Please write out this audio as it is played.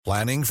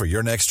Planning for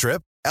your next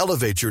trip?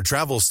 Elevate your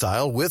travel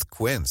style with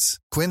Quince.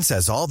 Quince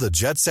has all the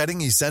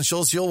jet-setting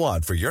essentials you'll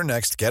want for your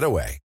next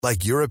getaway,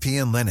 like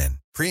European linen,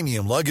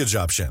 premium luggage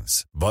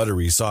options,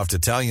 buttery soft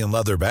Italian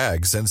leather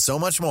bags, and so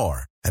much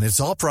more. And it's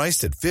all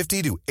priced at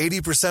 50 to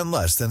 80%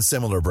 less than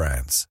similar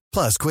brands.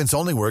 Plus, Quince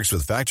only works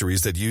with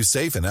factories that use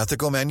safe and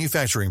ethical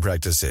manufacturing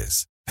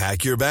practices.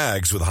 Pack your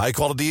bags with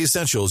high-quality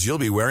essentials you'll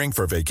be wearing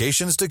for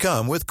vacations to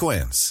come with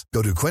Quince.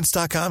 Go to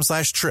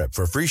quince.com/trip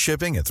for free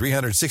shipping and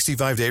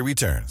 365-day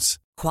returns.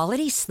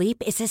 Quality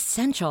sleep is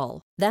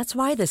essential. That's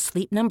why the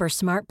Sleep Number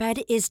Smart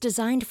Bed is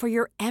designed for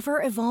your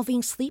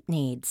ever-evolving sleep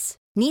needs.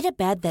 Need a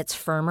bed that's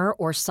firmer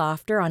or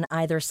softer on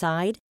either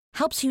side?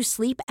 Helps you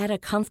sleep at a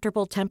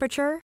comfortable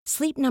temperature?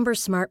 Sleep Number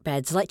Smart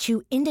Beds let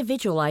you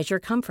individualize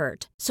your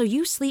comfort, so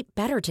you sleep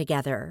better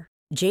together.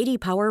 J.D.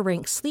 Power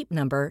ranks Sleep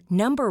Number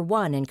number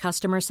 1 in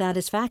customer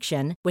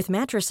satisfaction with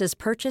mattresses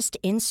purchased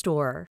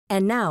in-store.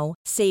 And now,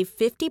 save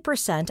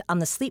 50% on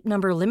the Sleep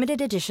Number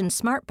Limited Edition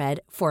Smart Bed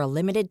for a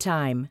limited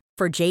time.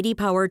 For J.D.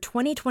 Power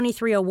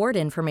 2023 award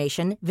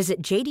information,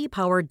 visit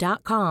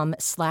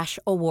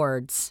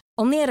jdpower.com/awards.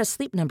 Only at a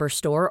Sleep Number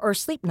store or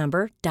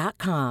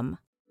sleepnumber.com.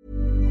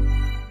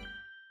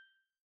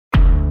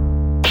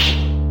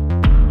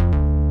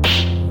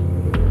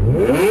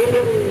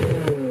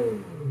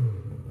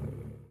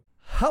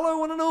 Hello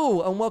one and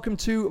all, and welcome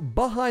to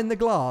Behind the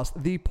Glass,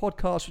 the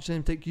podcast which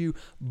aims to take you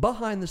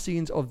behind the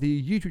scenes of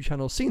the YouTube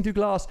channel Seen Through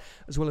Glass,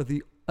 as well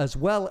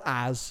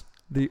as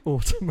the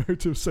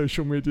automotive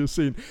social media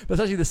scene. That's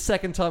actually the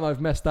second time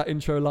I've messed that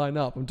intro line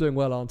up. I'm doing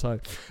well, aren't I?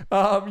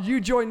 You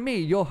join me,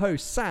 your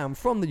host Sam,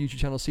 from the YouTube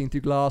channel Seen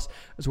Through Glass,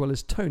 as well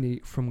as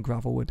Tony from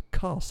Gravelwood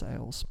Car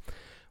Sales.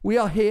 We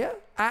are here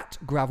at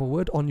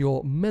Gravelwood on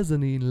your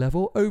mezzanine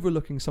level,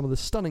 overlooking some of the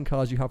stunning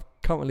cars you have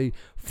currently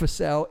for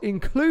sale,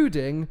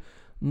 including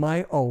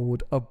my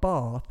old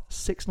Abarth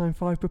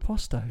 695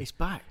 Proposto. It's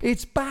back.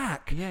 It's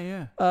back.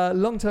 Yeah.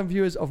 Long-term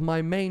viewers of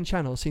my main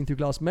channel, Seen Through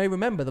Glass, may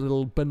remember the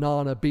little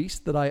banana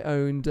beast that I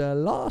owned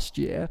last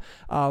year.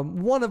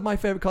 One of my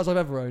favourite cars I've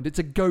ever owned. It's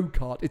a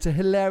go-kart. It's a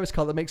hilarious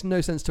car that makes no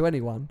sense to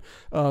anyone,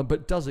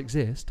 but does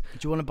exist. Do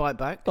you want to buy it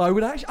back?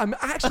 I'm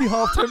actually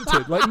half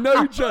tempted. Like,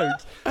 no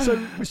jokes.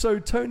 So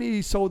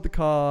Tony sold the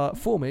car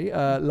for me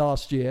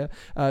last year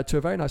to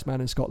a very nice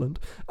man in Scotland.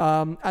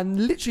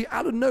 And literally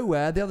out of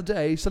nowhere, the other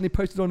day, suddenly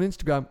posted on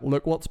Instagram,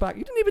 "Look what's back."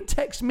 You didn't even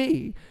text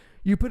me.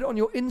 You put it on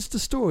your Insta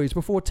stories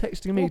before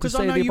texting me to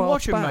say the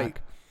Abarth's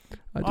back.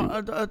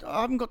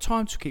 I haven't got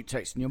time to keep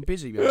texting you. I'm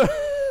busy.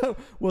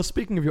 Well,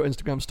 speaking of your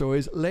Instagram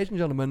stories, ladies and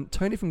gentlemen,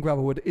 Tony from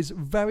Gravelwood is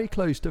very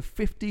close to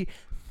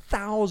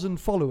 50,000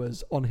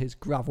 followers on his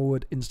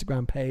Gravelwood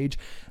Instagram page.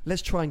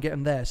 Let's try and get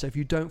him there. So if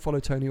you don't follow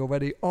Tony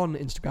already on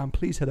Instagram,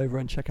 please head over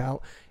and check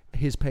out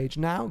his page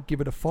now.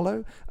 Give it a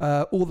follow.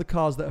 All the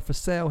cars that are for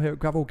sale here at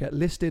Gravel get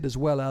listed, as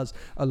well as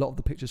a lot of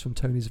the pictures from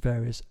Tony's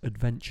various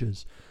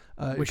adventures.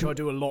 Which I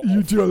do a lot.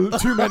 You do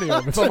too many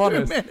of, if I'm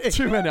honest.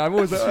 Too many. I'm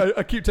always.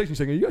 I keep texting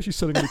saying, "Are you actually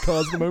selling any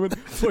cars at the moment?"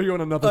 Or you're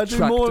on another track day? I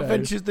do more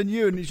adventures than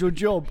you, and it's your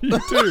job. You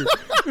do.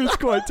 It's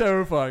quite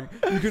terrifying.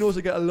 You can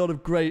also get a lot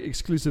of great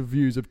exclusive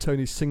views of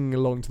Tony singing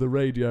along to the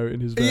radio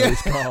in his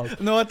various cars.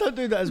 No, I don't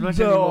do that as much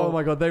anymore. Oh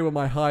my God, they were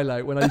my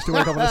highlight when I used to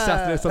wake up on a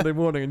Saturday or Sunday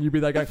morning, and you'd be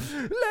there going,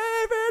 "Living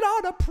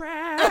on a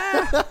prayer."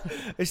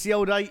 It's the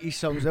old 80s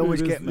songs. They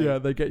always get me. Yeah,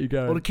 they get you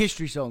going. Or the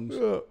Kistry songs.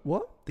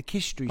 What? The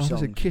Kistry songs. I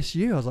songs. was Kiss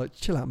You. I was like,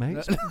 chill out, mate.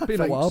 It's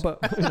been a while, but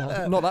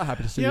I'm not that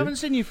happy to see you. I haven't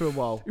seen you for a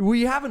while.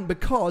 We haven't,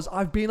 because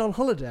I've been on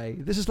holiday.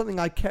 This is something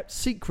I kept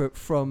secret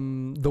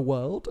from the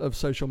world of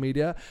social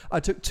media. I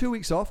took 2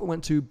 weeks off and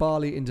went to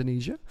Bali,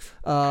 Indonesia.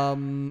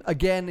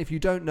 Again, if you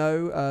don't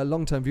know,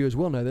 long-term viewers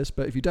will know this,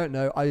 but if you don't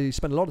know, I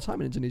spent a lot of time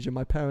in Indonesia.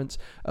 My parents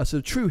are sort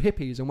of true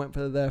hippies and went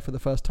there for the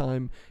first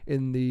time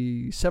in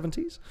the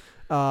 70s.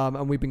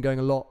 And we've been going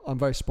a lot. I'm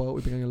very spoiled.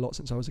 We've been going a lot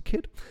since I was a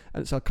kid.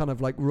 And it's a kind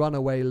of like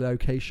runaway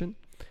location.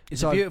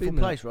 It's a beautiful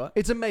place, right?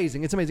 It's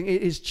amazing. It's amazing.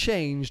 It has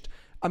changed.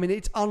 I mean,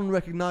 it's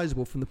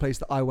unrecognizable from the place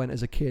that I went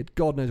as a kid.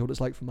 God knows what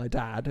it's like for my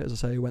dad. As I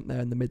say, he went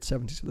there in the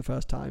mid-70s for the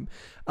first time.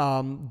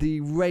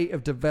 The rate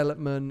of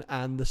development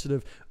and the sort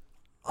of...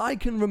 I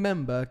can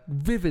remember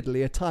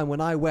vividly a time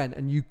when I went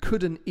and you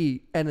couldn't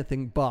eat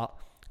anything but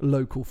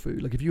local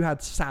food. Like if you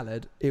had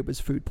salad, it was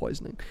food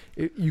poisoning.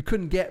 You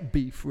couldn't get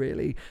beef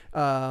really.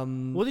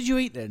 What did you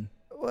eat then?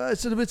 Well,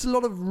 it's a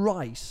lot of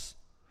rice.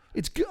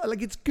 It's good.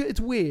 Like it's good.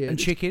 It's weird. And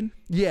chicken?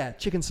 Yeah,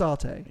 chicken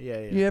satay. Yeah.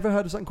 You ever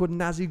heard of something called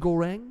nasi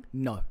goreng?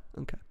 No.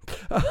 Okay.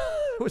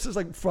 Which is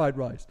like fried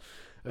rice.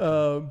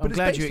 Okay. But I'm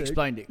glad you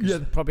explained it, because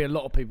probably a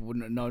lot of people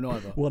wouldn't know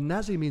neither. Well,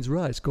 nasi means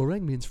rice,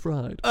 goreng means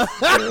fried.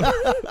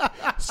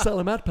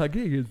 Salamat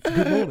pagi,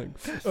 good morning.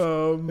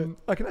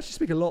 I can actually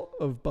speak a lot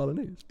of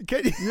Balinese.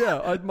 Can you?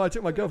 Yeah, I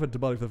took my girlfriend to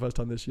Bali for the first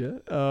time this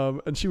year,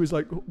 and she was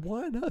like,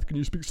 "Why on earth can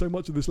you speak so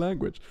much of this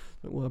language?"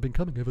 Like, well, I've been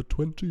coming here for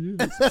 20 years.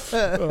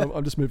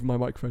 I'm just moving my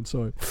microphone,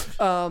 sorry.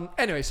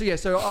 Anyway,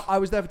 so I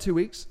was there for 2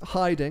 weeks,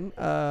 hiding,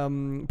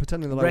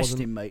 pretending that I wasn't...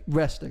 Resting, mate.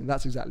 Resting,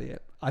 that's exactly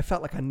it. I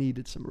felt like I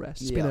needed some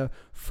rest. It's been a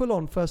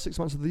full-on first 6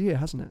 months of the year,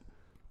 hasn't it?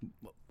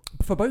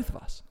 For both of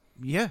us.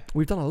 Yeah.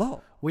 We've done a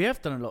lot. We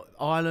have done a lot.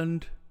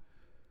 Ireland.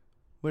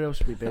 Where else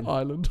have we been?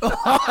 Ireland. What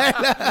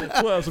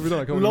else have we done?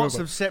 I can't Lots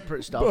remember. of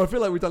separate stuff. But I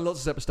feel like we've done lots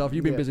of separate stuff.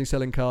 You've been Yeah. busy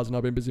selling cars and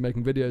I've been busy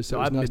making videos. So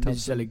I it's haven't nice been to busy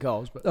selling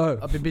cars, but Oh.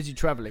 I've been busy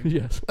travelling.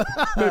 Yes.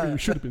 Maybe you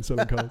should have been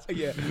selling cars.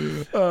 Yeah.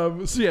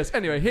 So yes,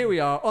 anyway, here we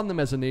are on the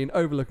mezzanine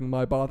overlooking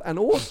my bath and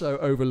also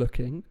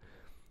overlooking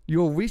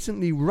your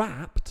recently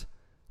wrapped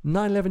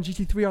 911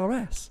 GT3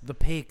 RS. The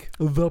pig.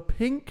 The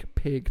pink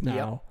pig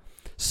now.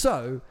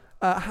 So,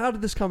 how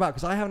did this come about?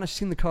 Because I haven't actually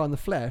seen the car in the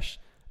flesh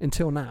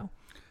until now.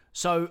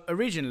 So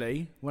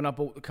originally, when I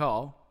bought the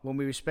car, when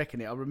we were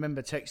speccing it, I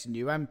remember texting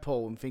you and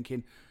Paul and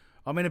thinking,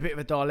 I'm in a bit of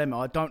a dilemma.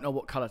 I don't know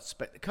what colour to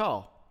spec the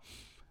car.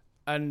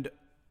 And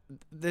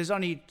there's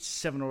only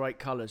 7 or 8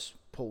 colours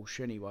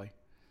Porsche anyway.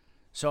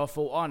 So I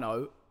thought, I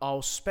know,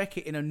 I'll spec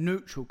it in a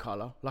neutral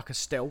colour, like a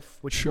Stealth,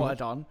 which is what I've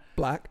done.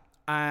 Black.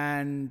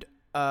 And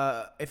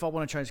if I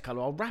want to change the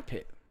colour, I'll wrap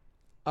it.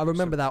 I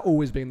remember that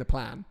always being the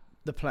plan.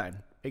 The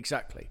plan,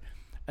 exactly.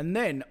 And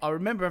then I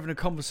remember having a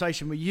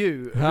conversation with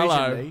you Hello.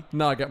 originally.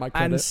 Now I get my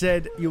credit. And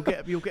said, you'll get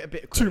a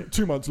bit of credit.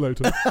 Two months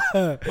later,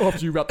 after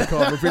you wrap the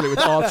car and reveal it with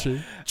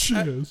Archie.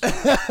 Cheers.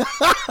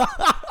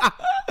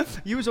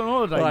 You was on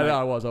holiday, I mate. know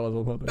I was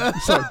on holiday.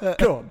 So,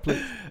 go on,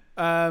 please.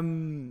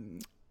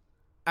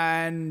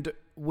 And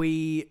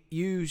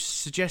you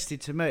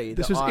suggested to me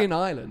This that was in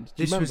Ireland.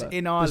 Do you This was remember?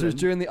 in This was Ireland.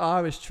 during the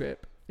Irish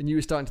trip, and you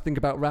were starting to think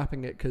about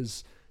wrapping it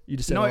because you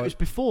just said, No, oh, it was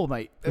before,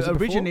 mate. Was it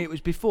Originally, before? it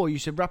was before. You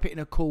said wrap it in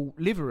a cool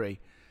livery,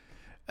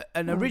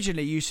 and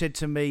originally you said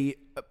to me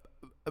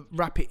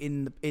wrap it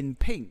in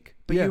pink,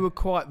 but Yeah. you were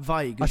quite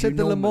vague. I as said you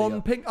the Le normally Mans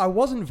are. pink. I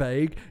wasn't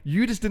vague.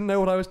 You just didn't know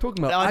what I was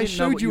talking about. I I didn't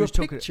know showed what you you a was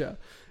talking- picture.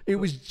 It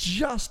was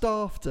just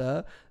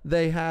after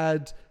they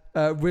had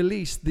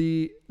released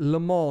the Le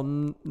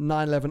Mans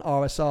 911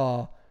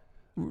 RSR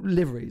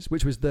liveries,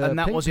 which was the And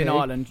that pink was in pig,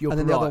 Ireland, you're and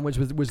then the other right.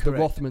 one was the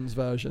Correct. Rothmans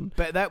version.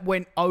 But that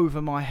went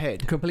over my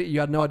head. Completely, you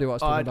had no idea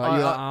what I was talking about. You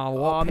were like, oh,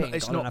 what pink?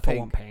 It's I don't not know if I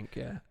want pink.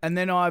 Yeah. And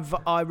then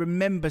I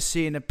remember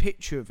seeing a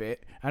picture of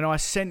it, and I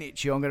sent it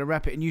to you. I'm going to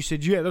wrap it, and you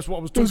said, "Yeah, that's what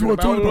I was talking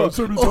about."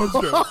 so many times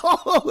ago.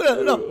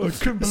 I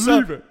couldn't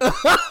believe it.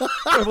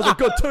 Oh my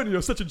God, Tony,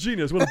 you're such a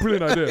genius. What a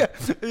brilliant idea.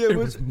 It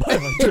was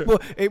my idea.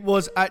 It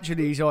was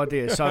actually his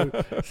idea. So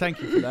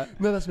thank you for that.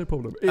 No, that's no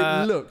problem.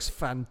 It looks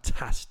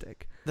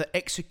fantastic. The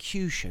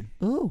execution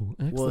Oh,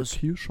 Was-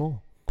 execution.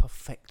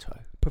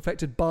 perfecto.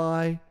 Perfected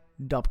by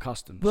Dub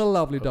Customs. the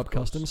lovely Of Dub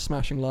course. Customs,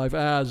 smashing live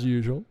as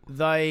usual.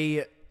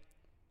 They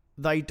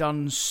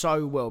done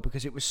so well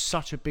because it was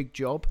such a big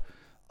job.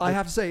 I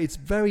have to say, it's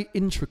very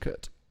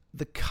intricate.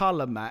 The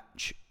colour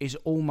match is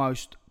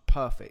almost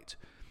perfect.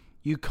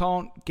 You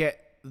can't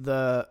get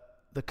the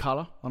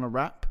colour on a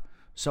wrap.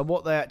 So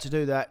what they had to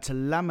do, they had to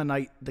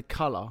laminate the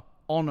colour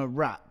on a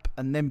wrap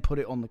and then put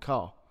it on the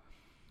car.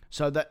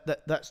 So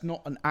that's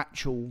not an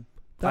actual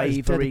That is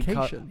Avery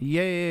dedication.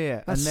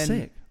 Yeah. That's and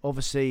then sick.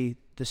 obviously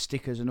the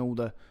stickers and all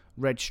the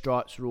red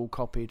stripes are all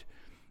copied.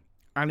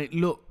 And it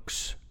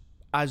looks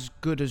as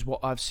good as what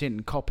I've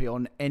seen copy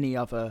on any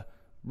other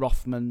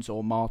Rothmans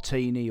or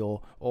Martini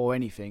or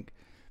anything.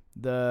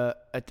 The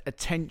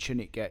attention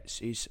it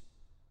gets is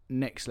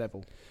next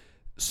level.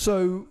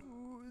 So,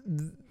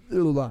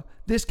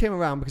 this came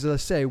around because, as I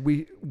say, I'm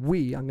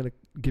going to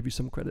give you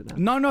some credit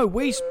now. No,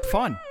 we's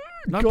fine.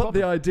 No Got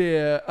problem. the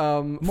idea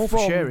More for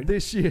from sharing.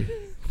 this year's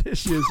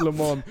Le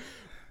Mans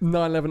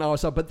 911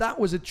 RSR, but that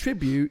was a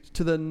tribute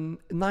to the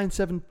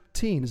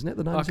 917, isn't it?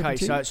 The 917.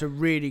 Okay, so it's a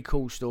really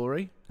cool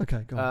story.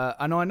 Okay, go on.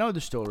 And I know the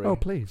story. Oh,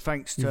 please.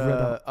 Thanks You've read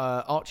to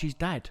Archie's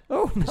dad.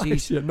 Oh, nice.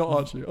 he's- Yeah, not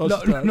Archie. No,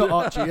 not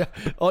Archie. Yeah.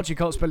 Archie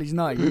can't spell his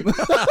name.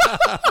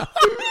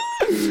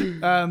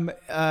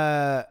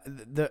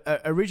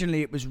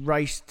 Originally, it was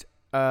raced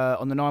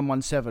on the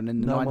 917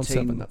 in the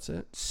 917, that's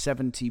it.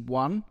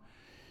 1971.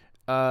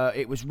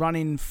 It was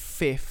running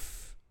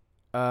fifth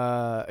in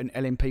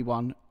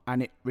LMP1,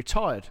 and it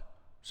retired,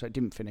 so it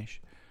didn't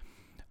finish.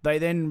 They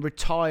then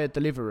retired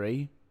the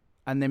livery,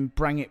 and then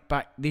bring it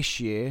back this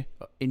year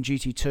in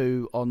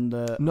GT2 on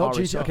the Not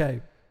RSR. GT.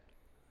 Okay.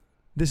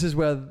 This is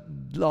where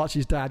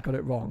Archie's dad got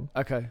it wrong.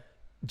 Okay.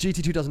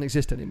 GT2 doesn't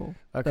exist anymore.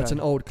 Okay. That's an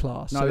old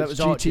class. No, so that it's was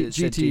Archie that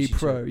said GTE GT2.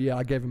 Pro. Yeah,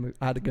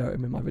 I had to go at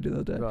him in my video the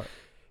other day. Right.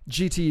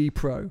 GTE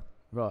Pro.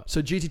 Right.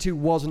 So GT2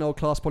 was an old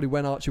class probably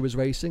when Archie was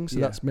racing, so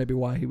Yeah. that's maybe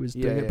why he was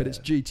doing Yeah, it, but yeah. it's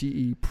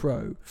GTE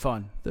Pro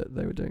Fine. that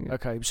they were doing it.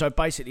 Okay. So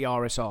basically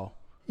RSR.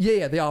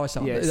 Yeah, the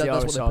RSR. Yeah, it's That's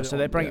the what RSR. put So on.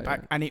 they bring Yeah, it back,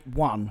 yeah. and it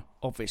won,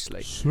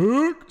 obviously.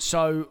 Sick.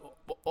 So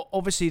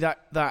obviously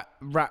that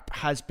wrap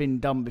has been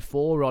done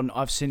before.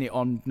 I've seen it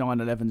on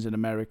 911s in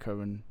America,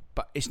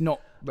 but it's not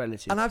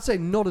relative. And I'd say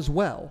not as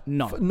well.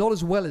 No. Not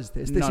as well as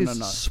this. This No, is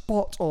no.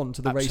 spot on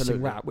to the racing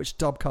Absolutely. wrap, which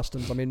Dub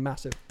Customs, I mean,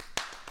 massive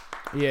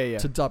yeah.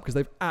 to Dub because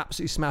they've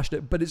absolutely smashed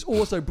it. But it's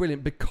also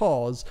brilliant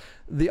because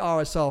the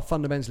RSR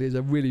fundamentally is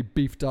a really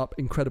beefed up,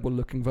 incredible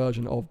looking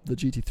version of the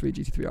GT3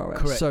 RS.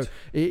 Correct. So,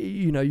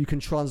 you can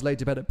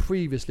translate it better.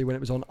 Previously, when it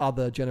was on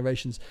other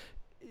generations,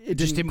 it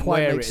Just didn't didn't quite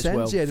wear make it as sense.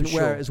 well, Yeah, it for didn't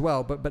wear sure. it as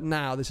well. But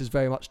now this is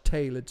very much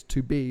tailored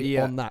to be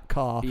Yeah. on that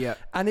car. Yeah.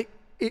 And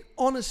it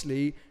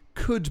honestly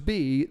could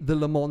be the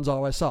Le Mans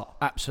RSR.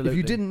 Absolutely. If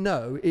you didn't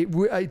know,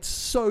 it's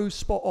so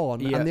spot on,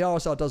 Yeah. and the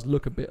RSR does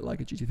look a bit like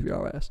a GT3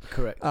 RS.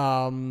 Correct.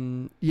 I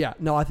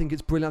think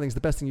it's brilliant. I think it's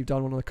the best thing you've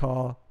done on a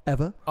car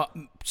ever.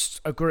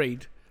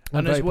 Agreed. I'm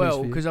And very as pleased well,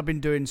 for you. because I've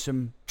been doing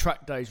some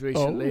track days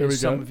recently, here we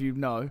as some go. of you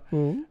know,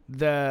 Oh.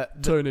 the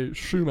Tony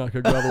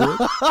Schumacher gravel.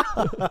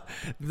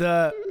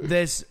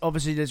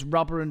 there's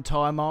rubber and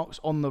tyre marks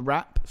on the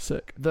wrap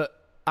Sick. that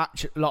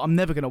actually, like, I'm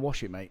never going to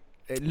wash it, mate.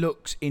 It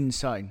looks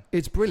insane.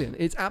 It's brilliant.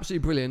 It's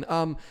absolutely brilliant.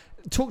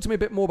 Talk to me a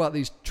bit more about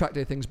these track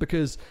day things,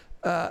 because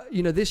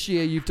this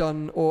year you've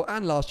done,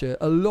 and last year,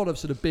 a lot of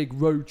sort of big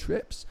road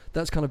trips.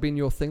 That's kind of been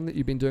your thing that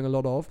you've been doing a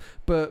lot of.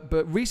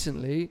 But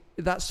recently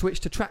that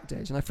switched to track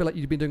days, and I feel like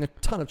you've been doing a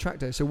ton of track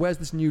days. So where's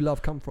this new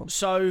love come from?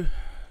 So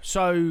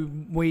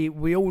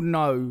we all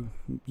know,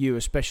 you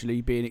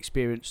especially being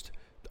experienced,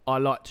 I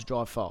like to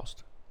drive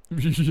fast.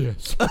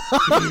 Yes.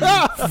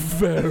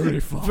 Very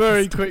fast.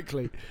 Very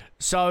quickly.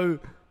 So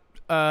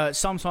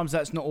sometimes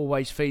that's not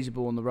always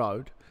feasible on the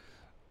road.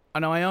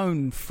 And I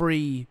own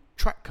 3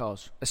 track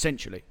cars,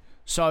 essentially.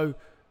 So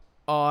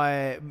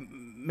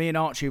me and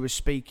Archie was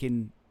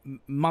speaking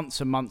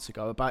months and months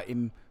ago about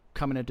him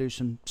coming to do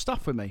some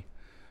stuff with me.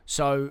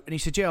 So, and he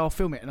said, yeah, I'll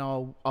film it and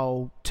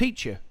I'll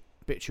teach you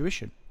a bit of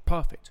tuition.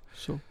 Perfect.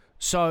 Sure.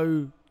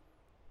 So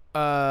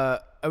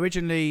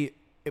originally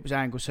it was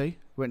Anglesey.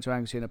 Went to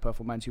Anglesey in a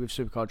Performante with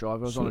Supercar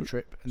Driver. I was on a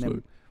trip and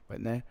then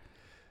went there.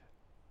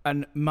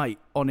 And mate,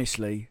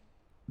 honestly,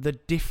 the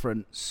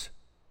difference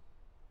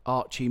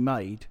Archie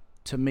made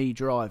to me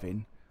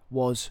driving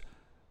was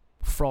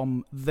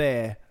from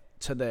there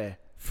to there.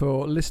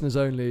 For listeners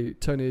only,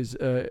 Tony's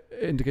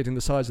indicating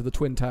the size of the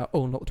Twin Tower.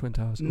 Oh, not the Twin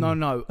Towers.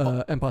 No.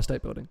 Empire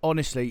State Building.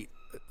 Honestly,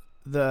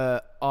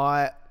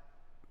 I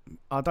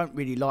don't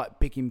really like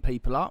bigging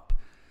people up,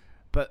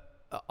 but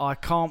I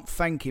can't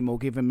thank him or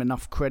give him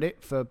enough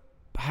credit for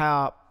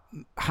how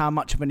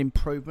much of an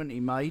improvement he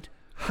made.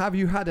 Have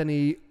you had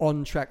any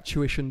on-track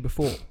tuition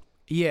before?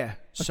 Yeah. Okay.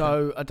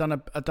 So I done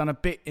a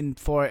bit in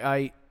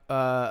 488,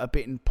 a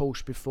bit in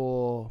Porsche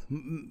before.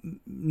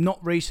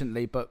 Not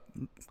recently, but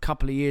a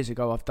couple of years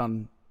ago, I've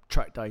done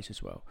track days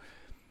as well.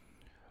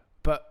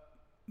 But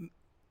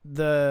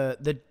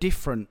the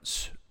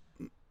difference,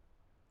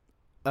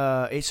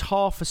 it's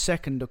half a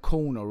second a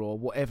corner or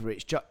whatever.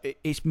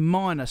 It's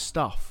minor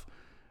stuff,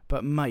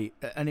 but mate,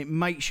 and it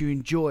makes you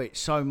enjoy it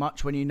so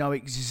much when you know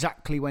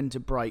exactly when to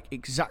brake,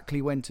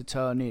 exactly when to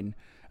turn in.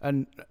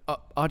 And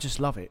I just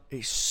love it.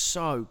 It's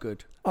so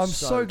good. I'm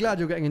so glad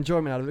you're getting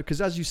enjoyment out of it,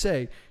 because as you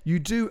say, you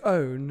do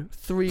own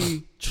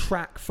 3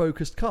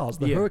 track-focused cars.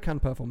 The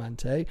Huracan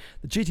Performante,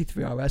 the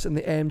GT3 RS, and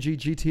the AMG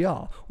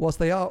GTR. Whilst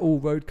they are all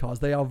road cars,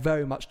 they are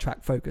very much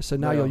track-focused. So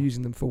now you're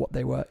using them for what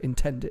they were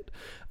intended.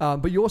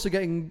 But you're also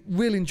getting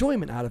real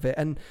enjoyment out of it.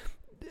 And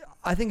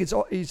I think it's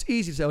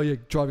easy to say, oh, yeah,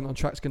 driving on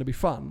track's going to be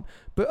fun.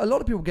 But a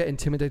lot of people get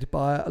intimidated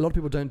by it. A lot of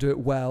people don't do it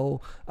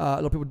well.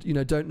 A lot of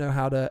people, don't know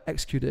how to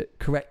execute it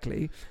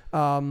correctly.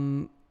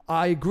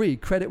 I agree.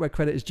 Credit where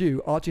credit is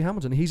due. Archie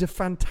Hamilton, he's a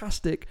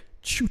fantastic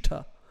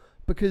tutor,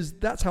 because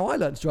that's how I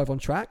learned to drive on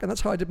track, and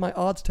that's how I did my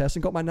ARDS test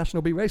and got my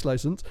National B race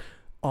license.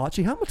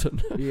 Archie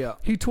Hamilton. Yeah.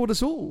 He taught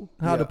us all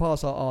how to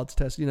pass our ARDS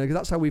test, because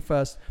that's how we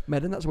first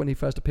met him. That's when he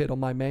first appeared on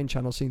my main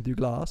channel, Seen Through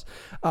Glass.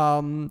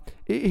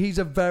 He's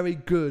a very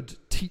good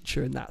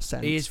teacher in that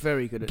sense. He is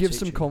very good at Gives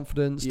teaching. some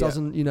confidence,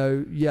 doesn't,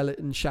 yell it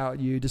and shout at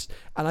you.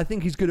 And I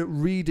think he's good at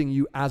reading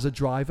you as a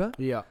driver.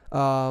 Yeah.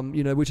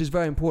 Which is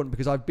very important,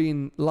 because I've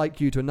been,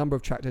 like you, to a number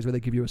of track days where they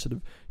give you a sort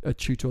of a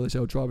tutor, or they say,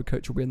 oh, driver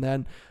coach will be in there.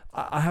 And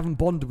I haven't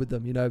bonded with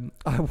them,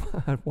 I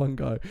had one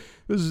guy,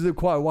 this is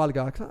quite a while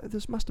ago,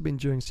 this must have been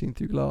during Seen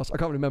Through Glass, I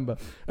can't remember,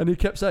 and he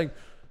kept saying,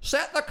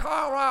 set the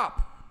car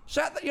up,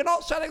 you're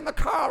not setting the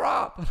car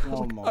up. And I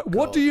was like,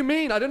 what do you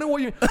mean? I don't know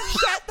what you mean.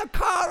 Set the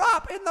car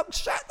up in the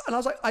set. And I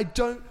was like, I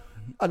don't.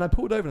 And I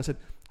pulled over and I said,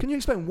 can you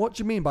explain what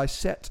do you mean by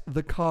set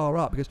the car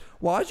up? Because,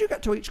 well, as you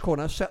get to each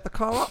corner, set the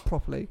car up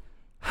properly.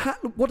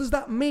 What does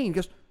that mean? He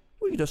goes,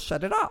 well, you just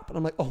set it up. And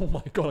I'm like, oh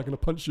my God, I'm going to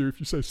punch you if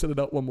you say set it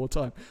up one more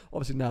time.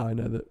 Obviously now I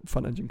know that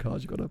front engine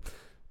cars, you've got to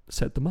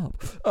set them up,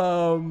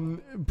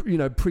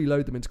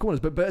 preload them into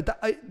corners.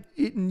 But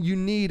you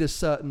need a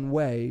certain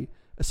way,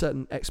 a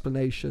certain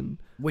explanation.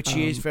 Which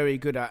he is very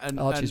good at. And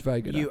Archie's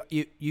very good at.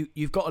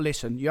 You've got to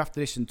listen. You have to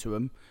listen to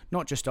him.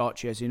 Not just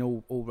Archie, as in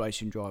all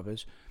racing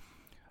drivers.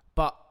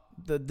 But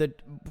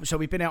so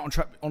we've been out on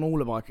track on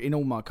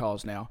all my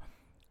cars now.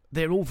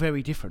 They're all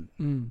very different.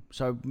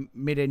 So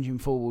mid-engine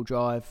four-wheel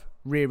drive,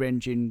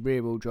 rear-engine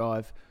rear-wheel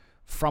drive,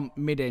 front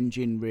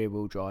mid-engine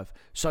rear-wheel drive.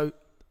 So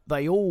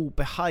they all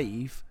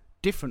behave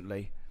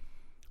differently.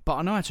 But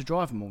I know how to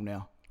drive them all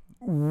now.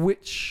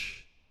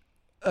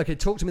 Okay,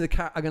 talk to me.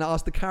 I'm going to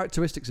ask the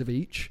characteristics of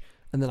each,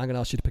 and then I'm going to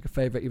ask you to pick a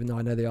favourite, even though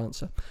I know the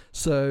answer.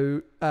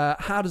 So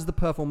how does the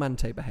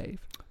Performante behave?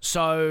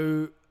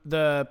 So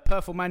the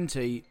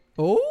Performante...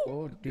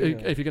 Oh,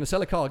 if you're going to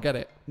sell a car, get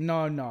it.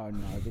 No.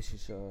 This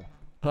is...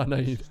 I know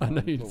you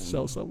need to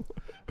sell some.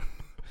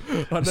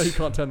 I know you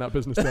can't turn that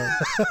business down.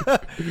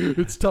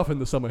 It's tough in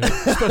the summer here,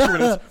 especially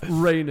when it's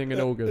raining in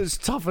August. It's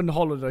tough in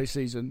holiday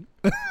season.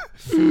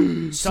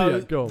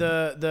 So, go on.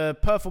 the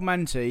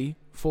Performante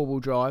 4-wheel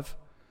drive,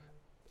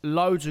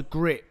 loads of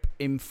grip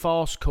in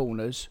fast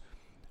corners,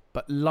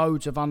 but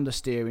loads of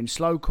understeer in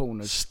slow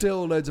corners.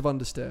 Still loads of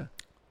understeer.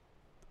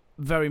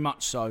 Very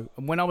much so.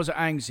 And when I was at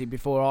Anglesey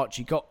before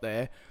Archie got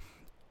there,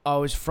 I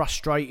was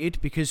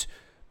frustrated because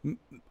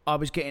I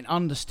was getting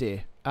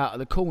understeer out of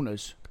the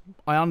corners.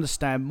 I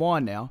understand why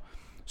now.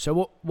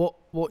 So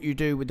what you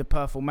do with the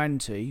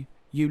Performante,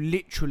 you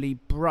literally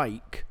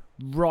brake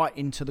right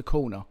into the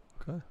corner.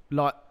 Okay.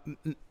 Like,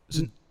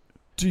 So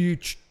do you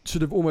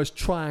sort of almost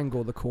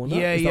triangle the corner?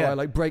 Yeah, Is that yeah. right?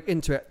 Like break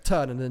into it,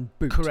 turn, and then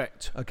boot.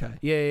 correct. Okay.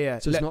 Yeah.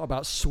 So it's not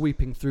about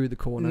sweeping through the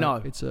corner. No.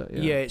 It's a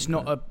It's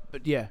not a.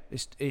 But yeah,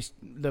 it's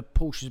the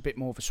Porsche is a bit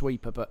more of a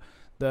sweeper, but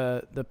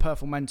the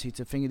Performante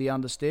to finger the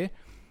understeer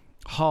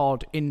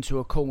hard into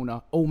a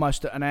corner,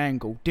 almost at an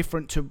angle,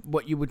 different to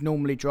what you would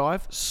normally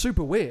drive.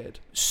 super weird.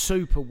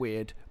 Super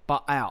weird,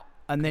 but out,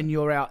 and then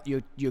you're out.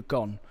 You're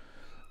gone.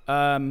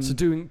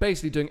 So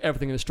basically doing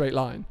everything in a straight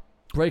line,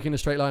 braking in a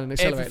straight line and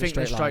accelerating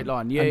Everything in a straight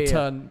line. Yeah, and yeah.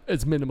 turn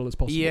as minimal as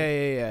possible.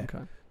 Yeah.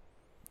 Okay.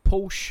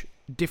 Porsche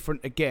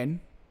different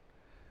again,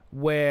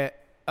 where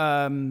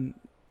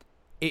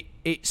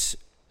it's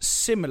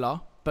similar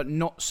but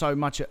not so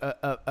much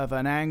of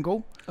an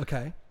angle.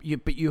 Okay.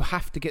 But you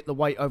have to get the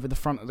weight over the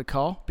front of the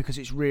car because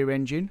it's rear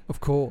engine. Of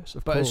course.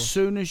 But as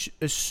soon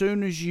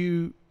as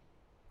you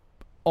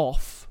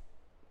off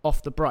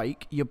the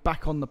brake, you're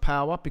back on the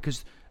power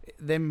because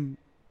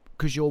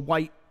you're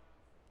weight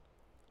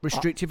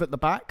restrictive at the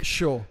back.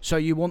 Sure. So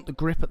you want the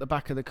grip at the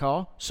back of the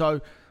car.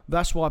 So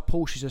that's why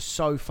Porsches are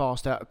so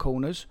fast out of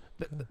corners.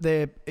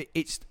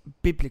 It's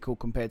biblical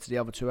compared to the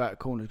other two out of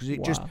corners because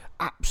it just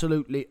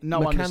absolutely no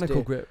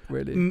mechanical understeer. grip,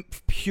 really.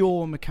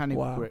 Pure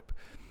mechanical grip.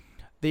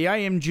 The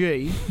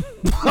AMG.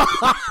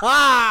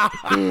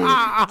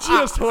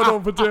 Just hold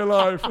on for dear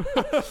life.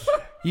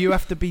 You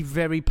have to be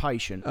very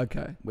patient.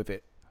 Okay. With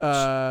it.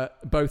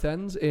 Both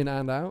ends, in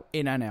and out.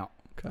 In and out.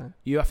 Okay.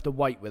 You have to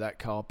wait with that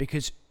car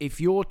because if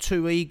you're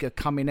too eager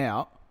coming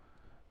out,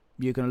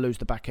 you're going to lose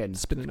the back end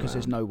Spinning because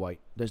around. there's no weight.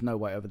 There's no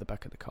weight over the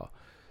back of the car.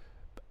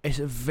 It's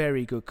a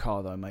very good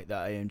car though, mate,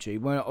 that AMG.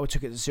 When I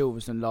took it to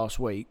Silverstone last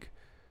week,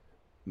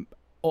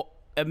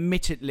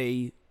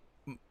 admittedly,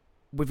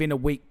 within a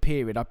week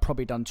period, I'd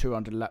probably done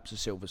 200 laps of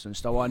Silverstone,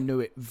 so I knew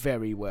it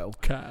very well.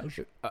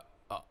 Cash.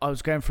 I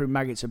was going through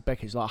Maggots and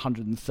Beckett's like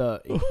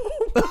 130.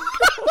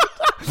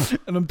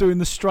 And I'm doing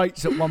the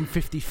straights at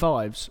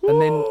 155s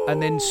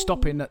and then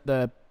stopping at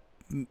the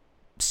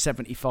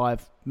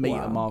 75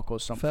 metre mark or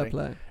something. Fair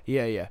play.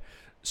 Yeah.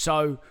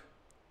 So,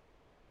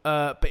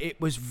 but it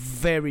was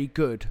very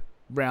good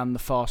round the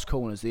fast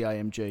corners, the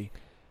AMG.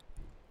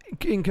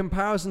 In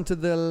comparison to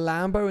the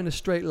Lambo in a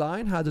straight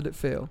line, how did it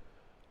feel?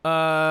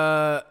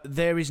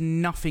 There is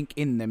nothing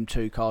in them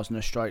two cars in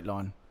a straight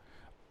line.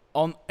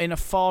 In a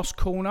fast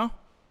corner,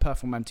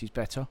 Performante's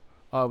better,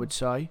 I would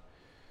say.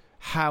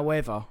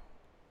 However,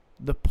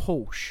 the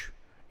Porsche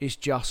is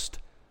just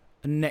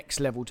a next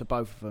level to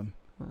both of them.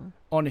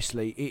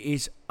 Honestly, it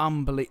is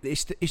unbelievable.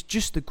 It's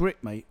just the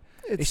grip, mate.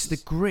 It's the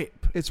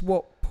grip. It's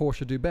what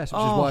Porsche do best, which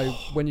is why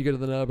when you go to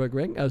the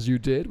Nürburgring, as you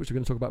did, which we're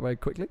going to talk about very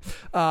quickly,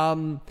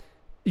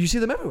 you see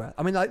them everywhere.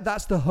 I mean, like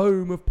that's the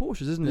home of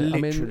Porsches, isn't it?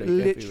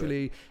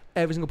 Literally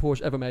every single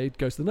Porsche ever made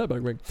goes to the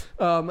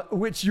Nürburgring,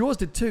 which yours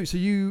did too. So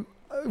you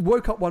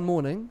woke up one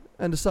morning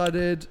and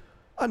decided,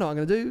 I know what I'm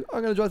going to do.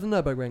 I'm going to drive to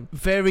the Nürburgring.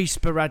 Very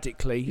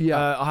sporadically.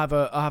 Yeah. I have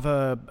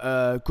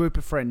a group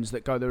of friends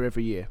that go there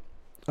every year.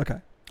 Okay.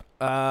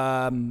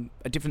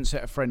 A different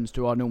set of friends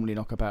who I normally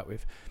knock about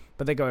with,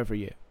 but they go every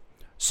year.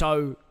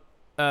 So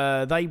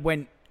they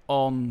went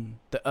on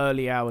the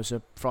early hours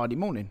of Friday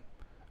morning.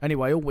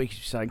 Anyway, all week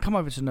saying, come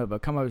over to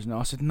Nürburgring, come over to Nürburgring.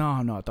 I said, no,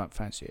 I don't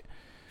fancy it.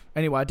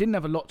 Anyway, I didn't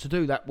have a lot to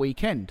do that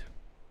weekend.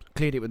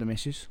 Cleared it with the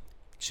missus.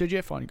 She said,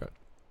 yeah, fine, go.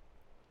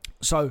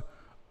 So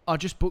I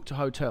just booked a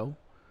hotel,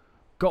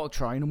 got a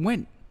train and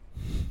went.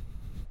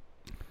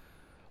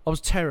 I was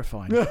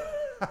terrifying.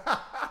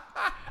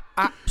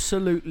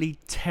 Absolutely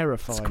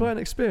terrifying. It's quite an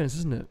experience,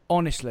 isn't it?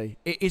 Honestly,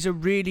 it is a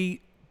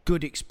really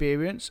good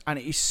experience and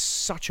it is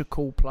such a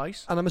cool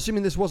place. And I'm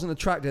assuming this wasn't a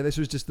track day. This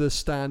was just the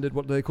standard,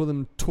 what do they call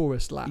them,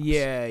 tourist laps?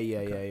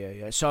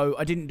 Yeah. So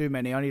I didn't do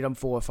many. I only done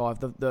 4 or 5.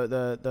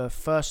 The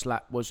first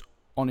lap was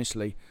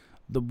honestly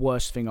the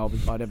worst thing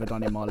I'd ever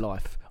done in my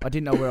life. I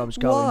didn't know where I was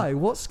going. Why?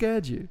 What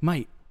scared you?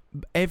 Mate,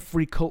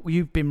 every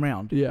you've been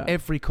round. Yeah.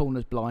 Every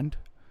corner's blind.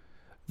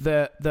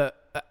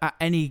 At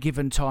any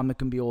given time there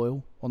can be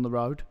oil on the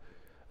road.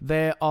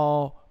 There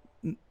are,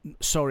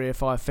 sorry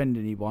if I offend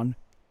anyone,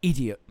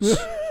 idiots.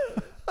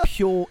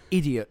 Pure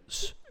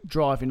idiots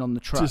driving on the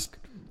track. Just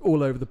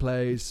all over the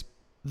place.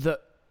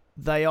 That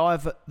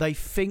they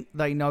think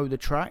they know the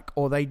track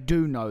or they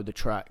do know the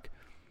track,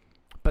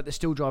 but they're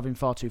still driving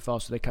far too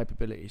fast for their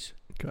capabilities.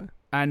 Okay.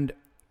 And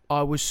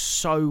I was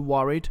so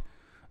worried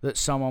that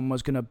someone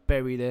was going to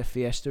bury their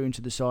Fiesta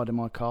into the side of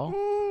my car.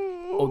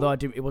 although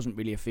it wasn't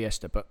really a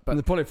Fiesta, but And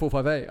the probably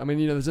 458. I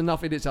mean, there's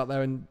enough idiots out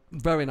there and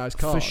very nice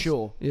cars. for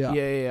sure. Yeah.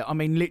 Yeah. I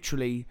mean,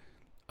 literally,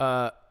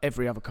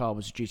 every other car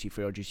was a GT3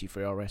 or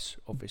GT3 RS,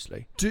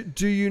 obviously.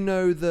 Do you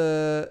know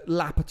the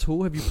lap at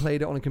all? Have you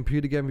played it on a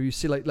computer game? Have you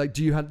seen did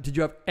you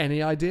have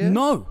any idea?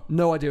 No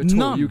idea at all.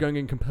 None. You were going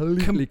in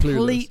completely clueless.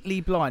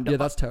 Completely blind. Yeah,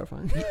 that's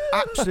terrifying.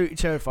 Absolutely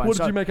terrifying. What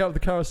did you make out of the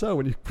carousel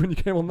when you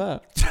came on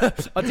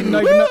that? I didn't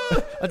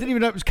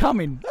even know it was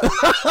coming.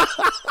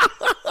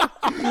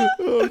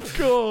 Oh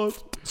God.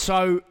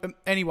 So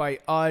anyway,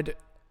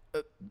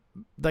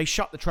 they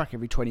shut the track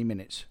every 20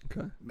 minutes.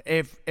 Okay.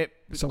 It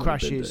Someone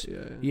crashes. binned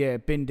it, yeah.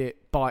 Binned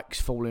it.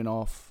 Bikes falling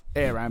off.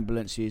 Air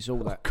ambulances.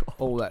 All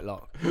that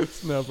lot.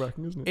 It's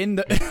nerve-wracking, isn't it? In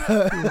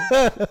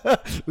the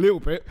little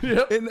bit.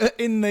 Yep.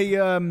 In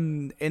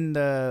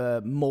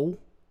the mall.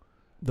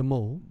 The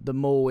mall. The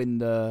mall in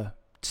the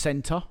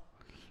centre.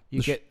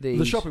 You get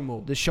the shopping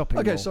mall. The shopping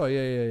mall. Okay,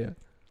 sorry. Yeah.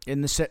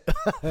 In the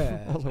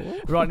I was like,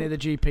 what? right near the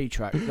GP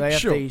track, they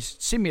have Sure. these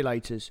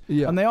simulators,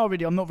 Yeah. and they are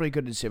really. I'm not very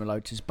good at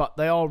simulators, but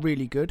they are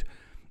really good,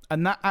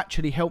 and that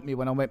actually helped me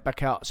when I went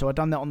back out. So I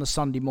done that on the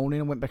Sunday morning,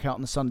 and went back out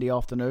on the Sunday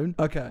afternoon,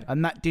 Okay.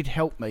 and that did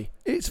help me.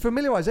 It's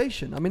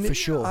familiarization. I mean, For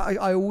sure.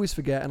 I always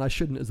forget, and I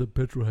shouldn't as a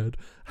petrolhead,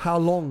 how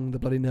long the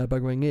bloody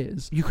Nürburgring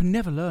is. You can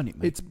never learn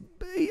it, mate.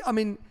 I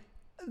mean,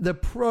 the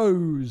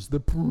pros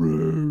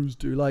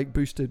do, like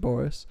Boosted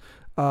Boris.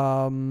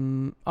 I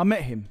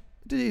met him.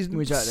 He's He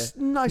was out there.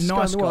 nice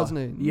guy in the world,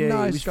 isn't he? Yeah,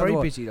 nice he was guy in the very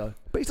world. busy though.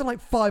 But he's done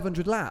like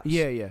 500 laps.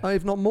 Yeah.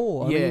 If not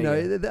more. I mean,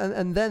 Yeah.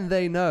 and then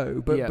they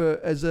know. But Yeah.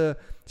 but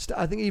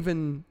I think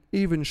even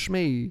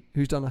Shmee,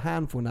 who's done a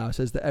handful now,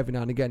 says that every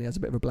now and again he has a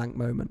bit of a blank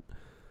moment.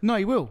 No,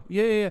 he will.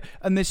 Yeah.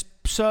 And there's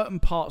certain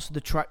parts of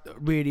the track that are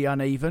really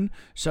uneven.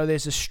 So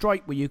there's a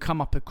straight where you come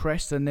up a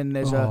crest, and then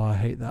there's I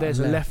hate that. there's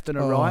a left and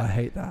a right. I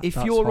hate that. If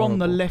That's you're on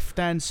the horrible.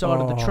 left-hand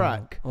side of the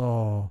track,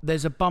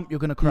 there's a bump, you're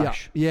going to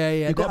crash. Yeah.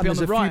 You've got to And be on there's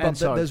the a few right-hand bumps.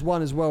 side. There's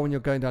one as well when you're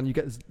going down. You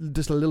get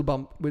just a little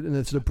bump and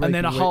then sort of And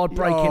then a hard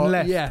braking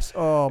left. Yes.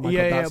 Oh my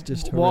God, that's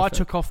just Well, I horrific.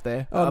 took off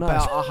there Oh,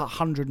 nice. about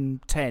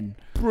 110.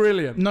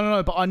 Brilliant.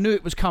 No, but I knew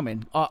it was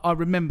coming. I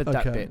remembered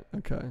that Okay.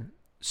 bit. Okay.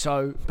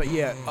 So, but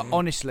yeah,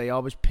 honestly, I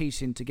was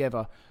piecing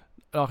together.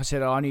 Like I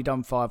said, I only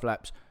done 5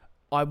 laps.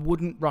 I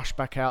wouldn't rush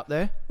back out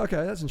there. Okay,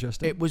 that's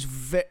interesting. It was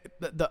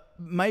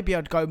maybe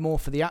I'd go more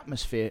for the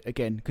atmosphere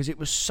again, because it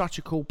was such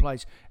a cool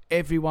place.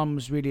 Everyone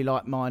was really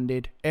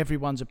like-minded.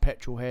 Everyone's a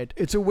petrol head.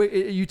 It's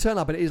you turn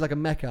up and it is like a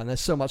mecca, and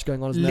there's so much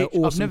going on. Isn't there?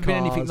 Awesome I've never been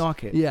anything cars.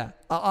 like it. Yeah,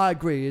 I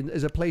agree.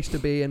 It's a place to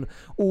be, and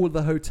all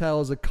the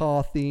hotels are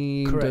car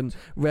themed, Correct. and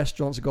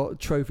restaurants have got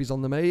trophies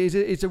on them.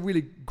 It's a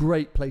really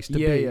great place to be.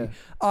 Yeah.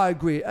 I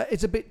agree.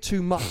 It's a bit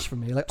too much for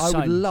me. Like I would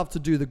Same. love to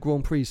do the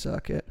Grand Prix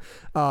circuit,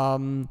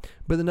 but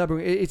the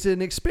Nürburgring, it's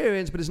an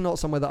experience, but it's not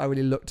somewhere that I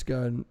really look to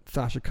go and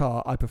thrash a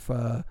car. I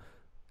prefer.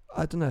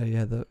 I don't know.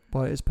 Yeah, it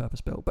is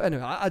purpose built. But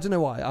anyway, I don't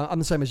know why. I'm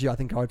the same as you. I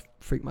think I would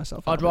freak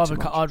myself out.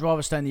 I'd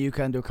rather stay in the UK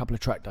and do a couple of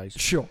track days.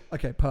 Sure.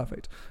 Okay.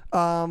 Perfect.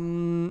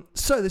 So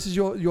this is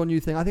your new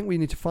thing. I think we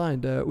need to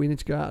find. We need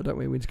to go out, don't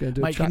we? We need to go and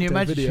do a Mate, track can you day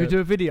imagine? video. Should we do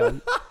a video?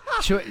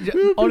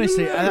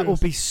 Honestly, that would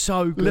be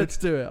so good. Let's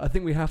do it. I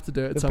think we have to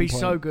do it at It'd some be point.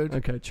 so good.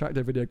 Okay, track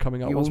day video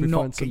coming up You once will we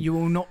find some. you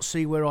will not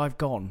see where I've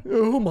gone.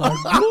 Oh my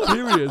God!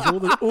 Here he is. All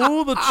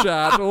the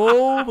chat.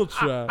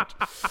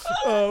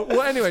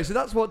 Well, anyway, so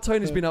that's what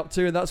Tony's been up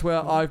to, and that's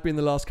where I've been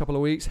the last couple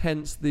of weeks.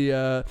 Hence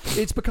the.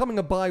 It's becoming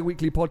a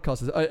bi-weekly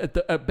podcast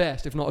at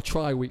best, if not a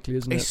tri-weekly,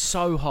 isn't It's it?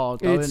 so hard,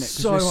 though, It's isn't it?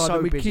 'Cause so we're hard. so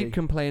And we busy. keep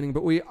complaining,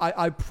 but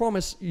I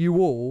promise you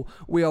all,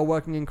 we are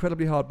working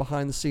incredibly hard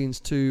behind the scenes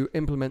to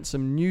implement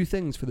some new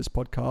things for this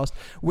podcast.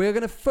 We're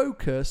going to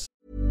focus.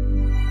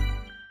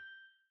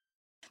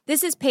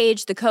 This is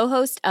Paige, the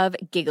co-host of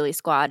Giggly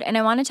Squad, and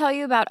I want to tell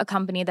you about a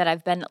company that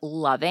I've been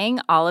loving,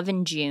 Olive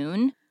 &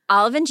 June.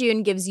 Olive &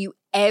 June gives you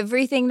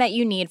everything that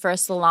you need for a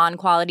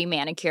salon-quality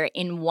manicure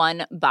in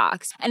one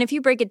box. And if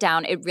you break it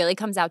down, it really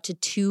comes out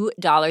to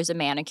 $2 a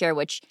manicure,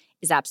 which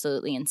is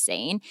absolutely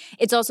insane.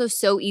 It's also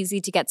so easy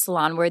to get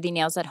salon-worthy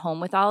nails at home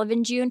with Olive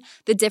 & June.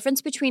 The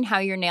difference between how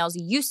your nails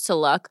used to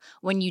look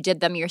when you did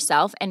them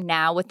yourself and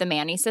now with the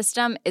Mani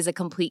system is a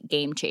complete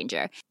game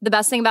changer. The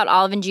best thing about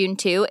Olive & June,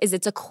 too, is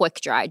it's a quick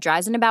dry.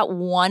 Dries in about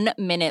 1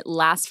 minute,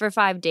 lasts for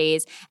 5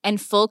 days,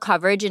 and full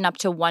coverage in up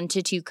to 1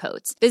 to 2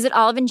 coats. Visit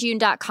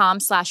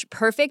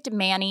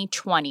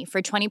oliveandjune.com/perfectmani20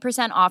 for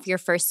 20% off your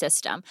first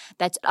system.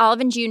 That's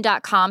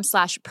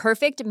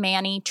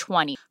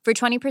oliveandjune.com/perfectmani20 for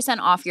 20%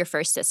 off your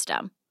first system.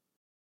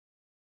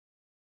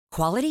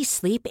 Quality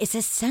sleep is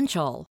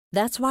essential.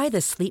 That's why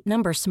the Sleep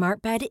Number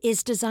Smart Bed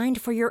is designed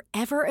for your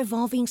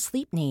ever-evolving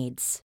sleep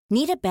needs.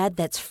 Need a bed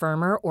that's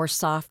firmer or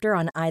softer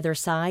on either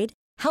side?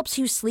 Helps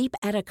you sleep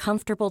at a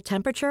comfortable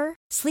temperature?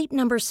 Sleep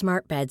Number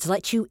Smart Beds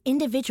let you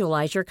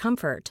individualize your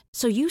comfort,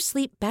 so you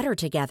sleep better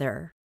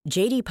together.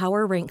 J.D.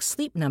 Power ranks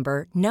Sleep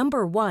Number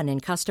number 1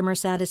 in customer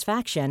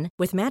satisfaction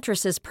with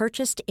mattresses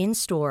purchased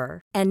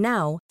in-store. And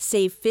now,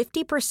 save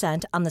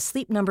 50% on the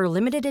Sleep Number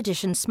Limited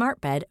Edition Smart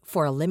Bed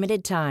for a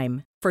limited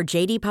time. For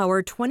JD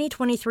Power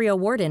 2023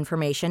 award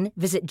information,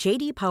 visit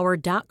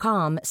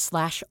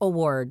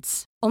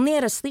jdpower.com/awards. Only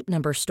at a Sleep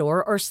Number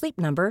store or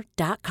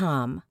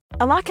sleepnumber.com.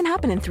 A lot can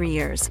happen in 3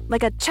 years,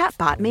 like a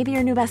chatbot may be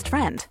your new best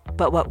friend.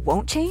 But what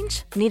won't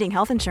change? Needing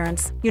health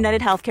insurance. United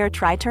Healthcare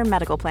Tri-Term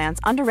Medical Plans,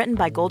 underwritten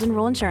by Golden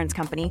Rule Insurance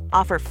Company,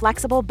 offer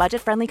flexible,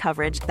 budget-friendly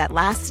coverage that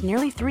lasts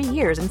nearly 3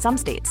 years in some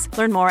states.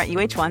 Learn more at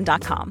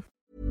uh1.com.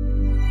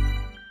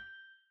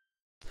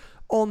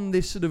 On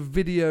this sort of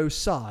video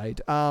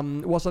side,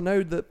 whilst I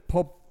know that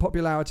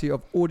popularity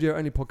of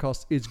audio-only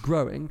podcasts is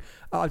growing,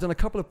 I've done a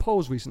couple of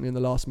polls recently in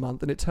the last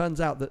month, and it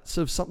turns out that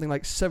sort of something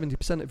like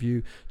 70% of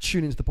you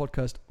tune into the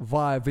podcast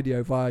via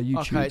video, via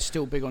YouTube. Okay, it's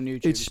still big on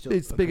YouTube.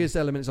 It's the biggest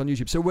element is on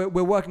YouTube. So we're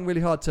working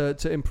really hard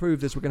to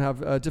improve this. We're going to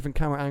have different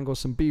camera angles,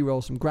 some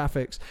B-roll, some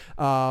graphics,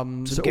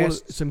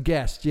 some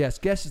guests. Yes,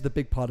 guests is the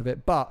big part of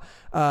it. But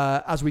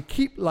as we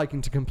keep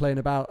liking to complain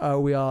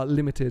about, we are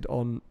limited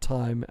on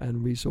time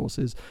and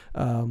resources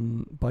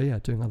by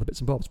doing other bits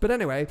and bobs. But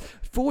anyway,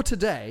 for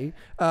today,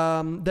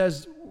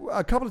 there's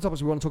a couple of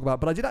topics we want to talk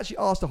about, but I did actually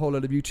ask a whole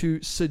lot of you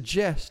to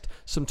suggest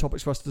some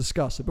topics for us to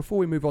discuss. So before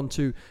we move on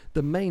to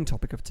the main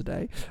topic of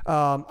today,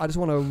 I just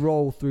want to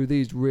roll through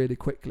these really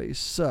quickly.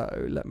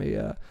 So let me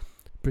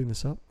bring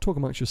this up. Talk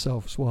amongst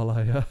yourselves while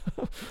I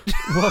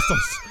whilst I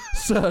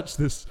search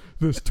this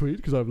tweet,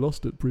 because I've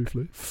lost it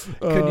briefly.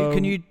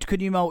 Can you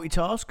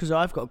multitask? Because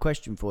I've got a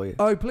question for you.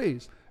 Oh,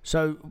 please.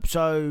 So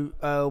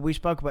we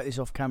spoke about this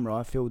off camera.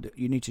 I feel that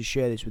you need to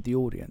share this with the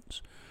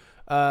audience.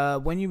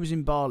 When you was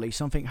in Bali,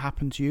 something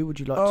happened to you. Would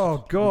you like to?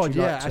 Oh, God,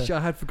 yeah. Actually,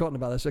 I had forgotten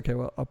about this. Okay,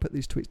 well, I'll put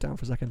these tweets down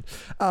for a second.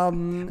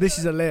 This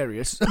is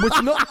hilarious.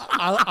 Which not,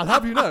 I'll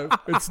have you know,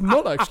 it's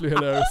not actually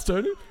hilarious,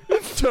 Tony.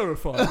 It's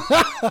terrifying.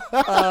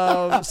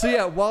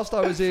 Whilst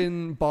I was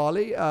in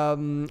Bali,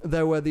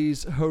 there were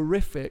these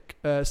horrific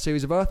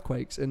series of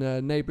earthquakes in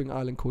a neighbouring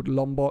island called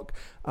Lombok.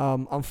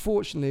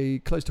 Unfortunately,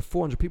 close to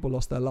 400 people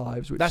lost their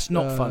lives. That's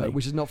not funny.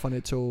 Which is not funny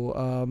at all.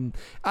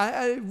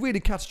 A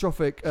really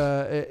catastrophic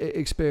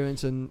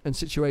experience and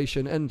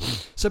situation. And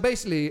so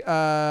basically,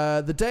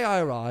 the day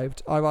I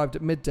arrived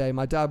at midday.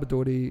 My dad had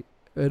already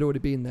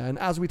been there, and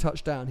as we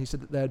touched down, he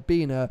said that there had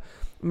been a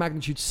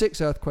magnitude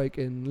 6 earthquake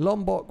in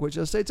Lombok, which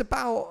I say it's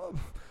about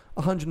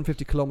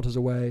 150 kilometers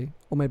away,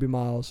 or maybe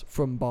miles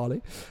from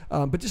Bali,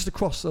 but just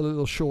across a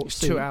little short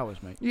sea. 2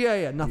 hours, mate.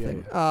 Yeah,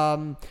 nothing.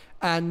 Yeah.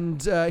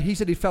 And he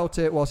said he felt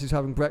it whilst he was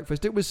having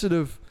breakfast. It was sort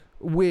of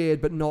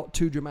weird, but not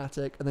too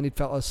dramatic. And then he'd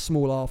felt a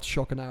small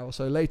aftershock an hour or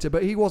so later,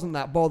 but he wasn't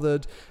that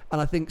bothered.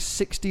 And I think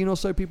 16 or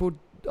so people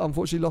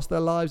unfortunately lost their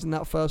lives in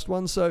that first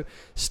one. So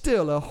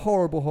still a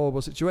horrible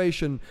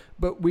situation,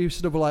 but we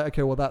sort of were like,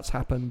 okay, well, that's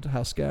happened.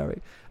 How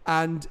scary.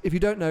 And if you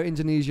don't know,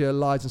 Indonesia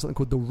lies in something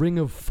called the Ring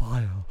of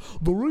Fire.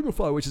 The Ring of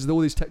Fire, which is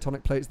all these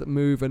tectonic plates that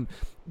move, and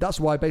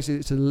that's why basically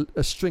it's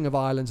a string of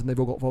islands, and they've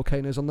all got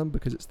volcanoes on them,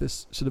 because it's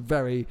this sort of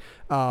very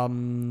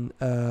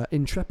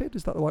intrepid,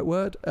 is that the right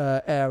word,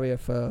 area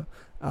for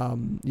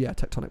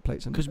tectonic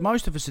plates. Because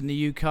most of us in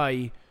the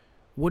UK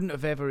wouldn't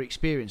have ever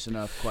experienced an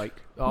earthquake.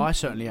 I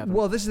certainly haven't.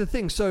 Well, this is the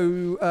thing.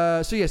 So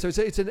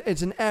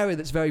it's an area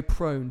that's very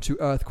prone to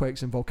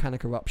earthquakes and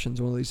volcanic eruptions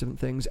and all these different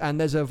things. And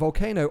there's a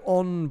volcano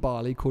on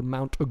Bali called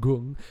Mount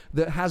Agung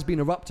that has been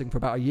erupting for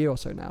about a year or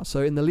so now.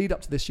 So in the lead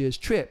up to this year's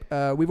trip,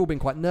 we've all been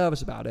quite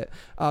nervous about it.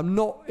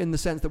 Not in the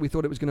sense that we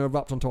thought it was going to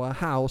erupt onto our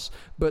house,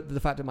 but the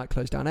fact it might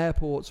close down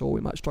airports or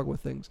we might struggle with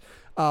things.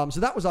 So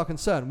that was our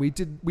concern.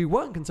 We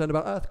weren't concerned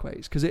about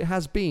earthquakes because it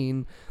has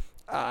been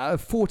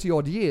 40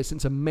 odd years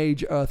since a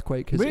major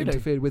earthquake has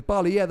interfered with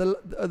Bali. Yeah, the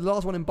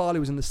last one in Bali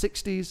was in the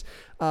 60s.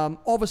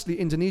 Obviously,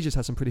 Indonesia's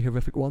had some pretty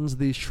horrific ones.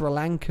 The Sri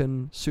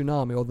Lankan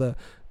tsunami, or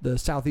the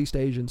Southeast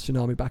Asian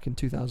tsunami back in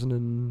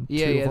 2002.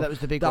 Yeah, that was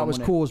the big one. That was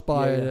caused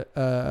by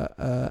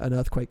an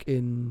earthquake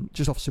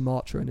just off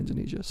Sumatra in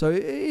Indonesia. So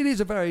it is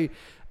a very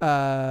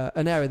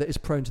an area that is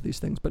prone to these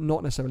things, but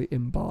not necessarily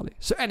in Bali.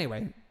 So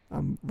anyway,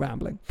 I'm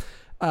rambling.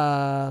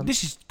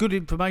 This is good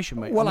information,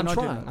 mate. Well, I'm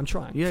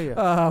trying.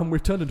 Yeah.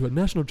 We've turned into a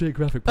National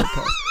Geographic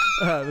podcast.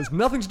 There's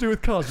nothing to do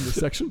with cars in this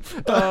section.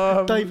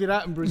 David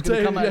Attenborough's going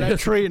to come out of that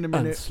tree in a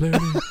minute. And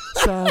slowly,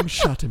 Sam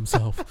shut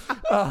himself.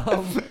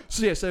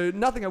 So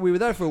nothing. We were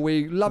there for a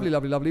week.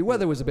 Lovely.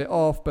 Weather was a bit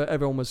off, but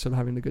everyone was still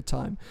having a good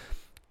time.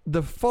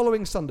 The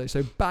following Sunday,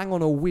 so bang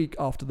on a week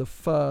after the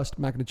first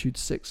magnitude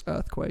 6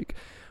 earthquake,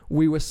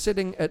 we were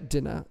sitting at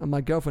dinner, and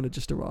my girlfriend had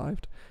just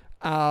arrived.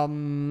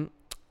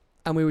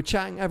 And we were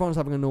chatting, everyone was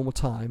having a normal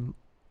time,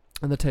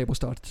 and the table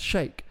started to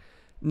shake.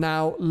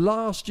 Now,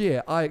 last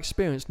year, I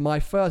experienced my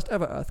first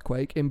ever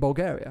earthquake in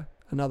Bulgaria,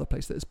 another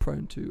place that is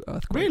prone to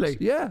earthquakes. Really?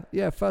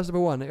 Yeah, first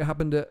ever one. It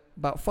happened at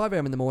about 5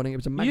 a.m. in the morning. It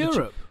was a magnitude...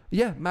 Europe?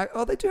 Yeah.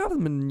 They do have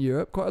them in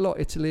Europe, quite a lot.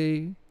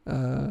 Italy,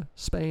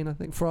 Spain, I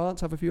think.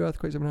 France have a few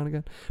earthquakes every now and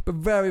again. But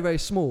very, very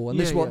small. And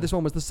this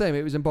one was the same.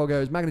 It was in Bulgaria.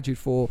 It was magnitude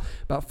 4,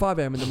 about 5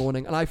 a.m. in the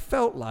morning. And I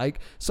felt like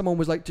someone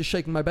was like just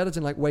shaking my bed, as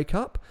in like, wake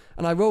up.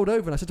 And I rolled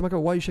over and I said to my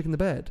girl, why are you shaking the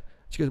bed?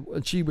 She goes,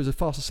 and she was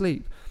fast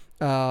asleep.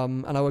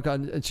 And I woke up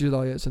and she was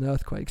like, it's an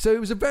earthquake. So it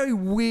was a very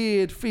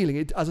weird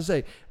feeling. As I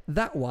say,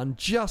 that one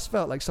just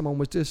felt like someone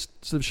was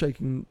just sort of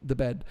shaking the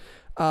bed.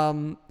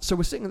 So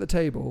we're sitting at the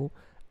table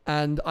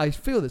and I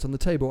feel this on the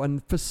table,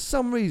 and for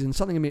some reason,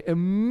 something in me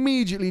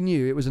immediately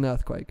knew it was an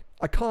earthquake.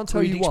 I can't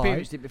tell you why. You'd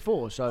experienced it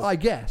before, so... I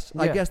guess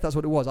that's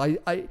what it was.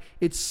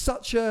 It's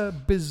such a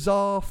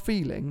bizarre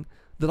feeling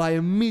that I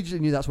immediately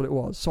knew that's what it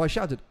was. So I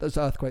shouted, that's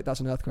an earthquake,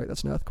 that's an earthquake,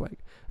 that's an earthquake.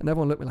 And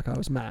everyone looked at me like I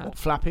was mad. What,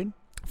 flapping?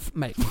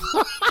 Mate.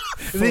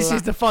 This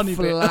is the funny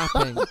bit.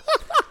 Flapping.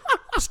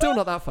 Still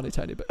not that funny,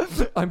 Tony,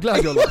 but I'm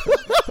glad you're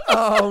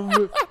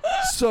laughing.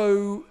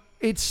 So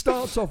it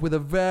starts off with a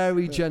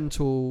very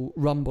gentle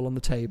rumble on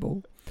the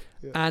table,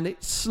 and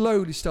it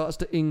slowly starts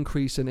to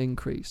increase and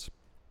increase.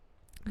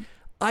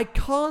 I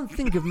can't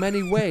think of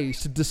many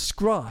ways to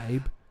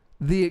describe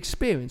the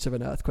experience of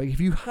an earthquake. If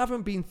you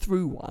haven't been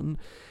through one,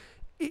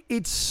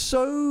 it's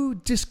so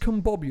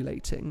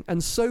discombobulating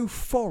and so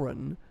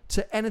foreign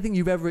to anything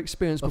you've ever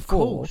experienced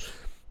before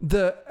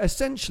that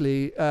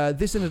essentially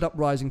this ended up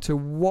rising to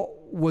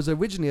what was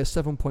originally a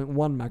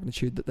 7.1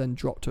 magnitude that then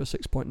dropped to a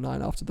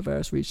 6.9 after the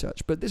various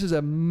research. But this is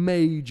a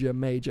major,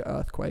 major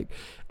earthquake.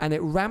 And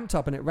it ramped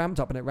up and it ramped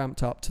up and it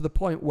ramped up to the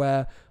point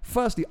where,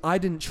 firstly, I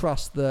didn't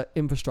trust the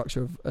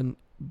infrastructure of an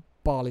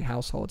Bali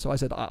household. So I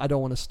said, I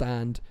don't want to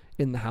stand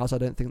in the house. I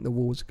don't think the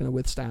walls are going to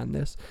withstand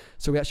this.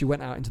 So we actually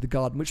went out into the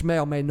garden, which may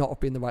or may not have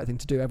been the right thing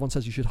to do. Everyone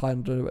says you should hide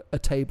under a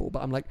table,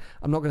 but I'm like,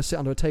 I'm not going to sit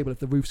under a table if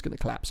the roof's going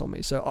to collapse on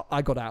me. So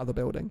I got out of the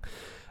building.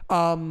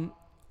 All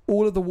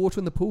of the water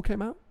in the pool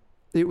came out.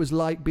 It was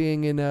like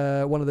being in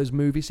one of those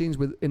movie scenes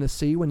in a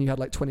sea when you had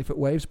like 20-foot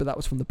waves, but that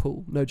was from the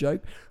pool. No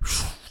joke.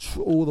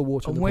 All the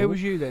water in the pool. And where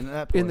was you then at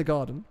that point? In the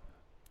garden.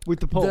 With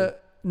the pool?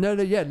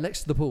 Yeah,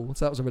 next to the pool.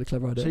 So that was a really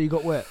clever idea. So you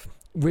got wet?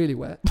 Really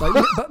wet.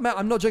 Like, but Matt,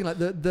 I'm not joking. Like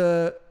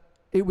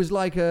it was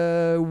like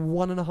a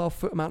 1.5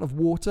 foot amount of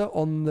water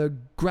on the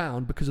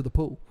ground because of the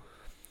pool.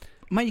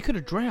 Mate, you could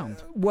have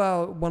drowned.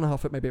 Well, 1.5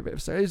 foot, maybe a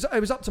bit. So it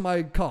was up to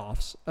my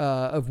calves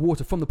of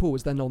water from the pool.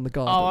 Was then on the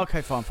garden. Oh,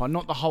 okay, fine.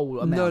 Not the whole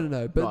amount.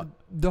 No. But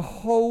the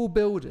whole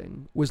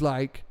building was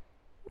like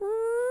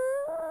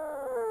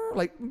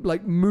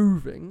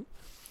moving.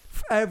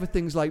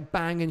 Everything's like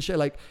banging shit.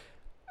 Like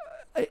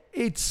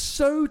it's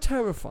so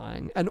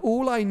terrifying. And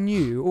all I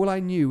knew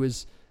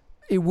was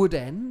it would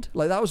end.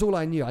 Like that was all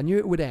I knew. I knew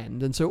it would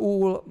end. And so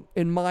all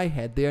in my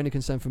head, the only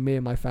concern for me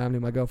and my family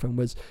and my girlfriend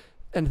was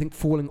anything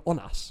falling on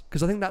us,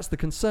 because I think that's the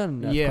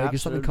concern. If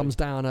something comes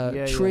down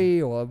a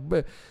tree or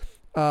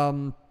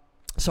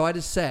so I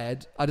just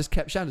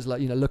kept shouting,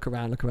 like, look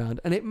around,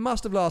 and it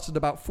must have lasted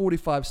about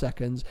 45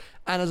 seconds,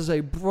 and as I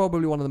say,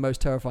 probably one of the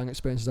most terrifying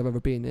experiences I've ever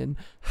been in.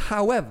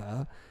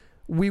 However,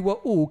 we were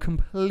all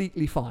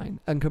completely fine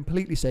and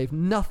completely safe.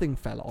 Nothing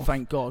fell off.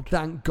 Thank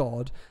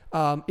God.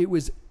 It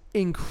was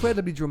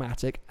incredibly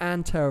dramatic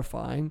and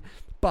terrifying,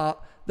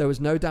 but there was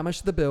no damage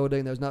to the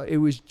building. It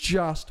was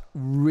just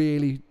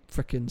really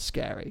freaking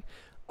scary.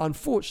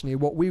 Unfortunately,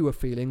 what we were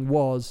feeling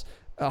was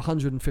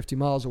 150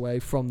 miles away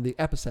from the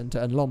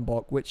epicenter in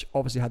Lombok, which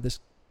obviously had this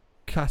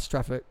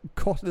catastrophic,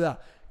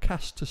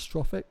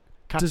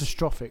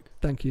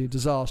 thank you,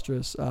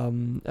 disastrous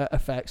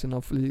effects, and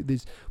obviously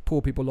these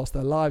poor people lost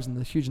their lives and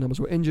the huge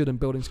numbers were injured and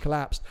buildings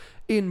collapsed.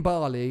 In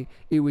Bali,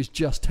 it was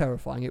just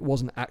terrifying. It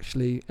wasn't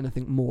actually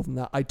anything more than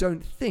that. I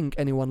don't think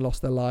anyone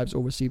lost their lives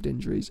or received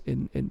injuries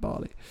in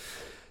Bali.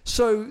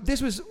 So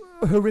this was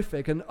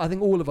horrific, and I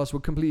think all of us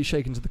were completely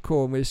shaken to the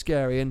core and really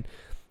scary, and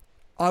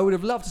I would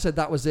have loved to say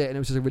that was it and it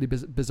was just a really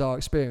bizarre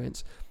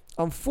experience.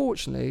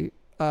 Unfortunately,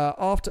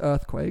 after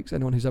earthquakes,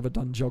 anyone who's ever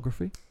done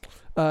geography,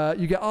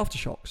 you get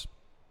aftershocks.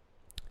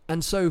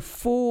 And so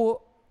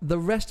for the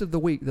rest of the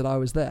week that I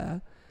was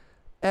there,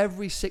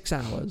 every 6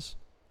 hours,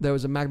 there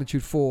was a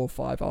magnitude 4 or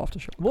 5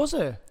 aftershock. Was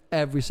there?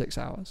 Every 6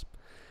 hours.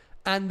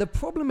 And the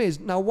problem is,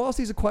 now whilst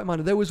these are quite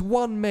minor, there was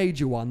one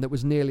major one that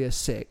was nearly a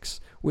 6,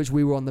 which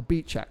we were on the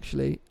beach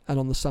actually, and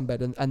on the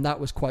sunbed, and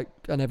that was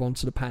and everyone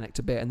sort of panicked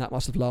a bit, and that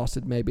must have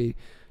lasted maybe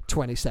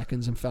 20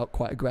 seconds and felt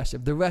quite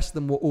aggressive. The rest of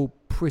them were all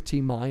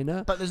pretty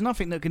minor. But there's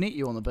nothing that can hit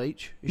you on the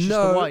beach. It's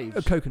just the waves.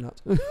 A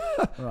coconut.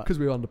 Because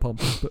we were under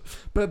pumping.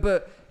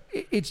 But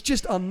it's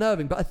just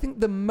unnerving. But I think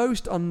the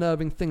most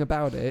unnerving thing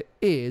about it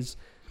is,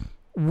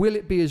 will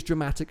it be as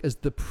dramatic as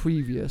the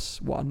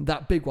previous one,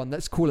 that big one?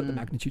 Let's call it the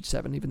magnitude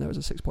 7, even though it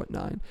was a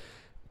 6.9.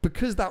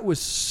 Because that was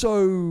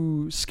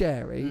so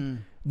scary,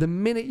 the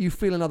minute you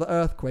feel another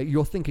earthquake,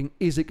 you're thinking,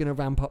 is it going to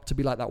ramp up to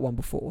be like that one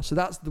before? So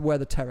that's where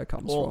the terror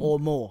comes from.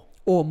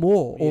 Or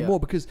more,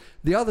 because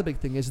the other big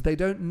thing is they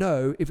don't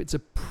know if it's a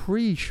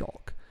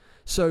pre-shock.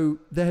 So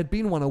there had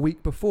been one a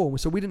week before,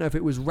 so we didn't know if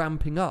it was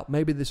ramping up.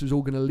 Maybe this was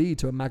all going to lead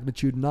to a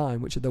magnitude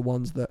 9, which are the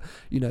ones that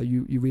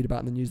you read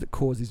about in the news that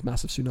cause these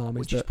massive tsunamis.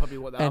 Which is probably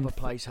what the other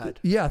place had.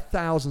 Yeah,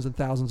 thousands and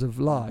thousands of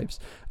lives.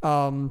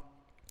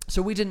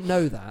 So we didn't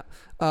know that.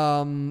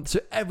 So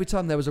every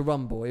time there was a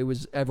rumble,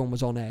 everyone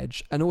was on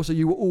edge, and also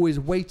you were always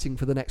waiting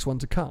for the next one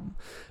to come.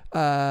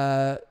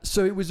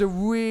 So it was a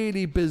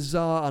really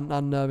bizarre and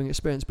unnerving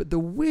experience. But the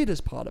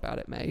weirdest part about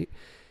it, mate,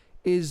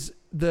 is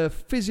the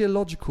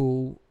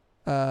physiological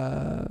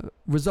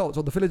results,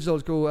 or the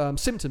physiological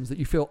symptoms that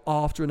you feel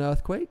after an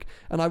earthquake.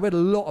 And I read a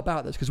lot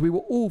about this because we were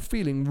all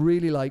feeling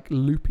really like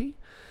loopy,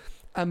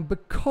 and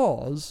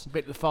because A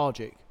bit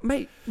lethargic.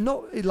 mate,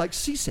 not like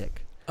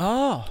seasick,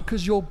 Ah.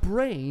 because your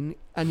brain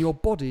and your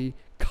body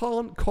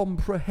can't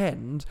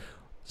comprehend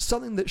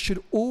something that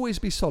should always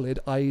be solid,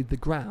 i.e. the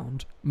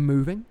ground,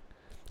 moving.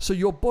 So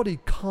your body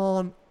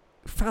can't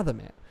fathom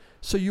it.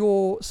 So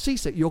you're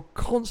seasick, you're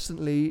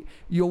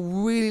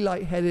really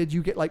lightheaded,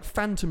 you get like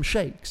phantom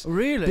shakes.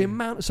 Really?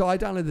 So I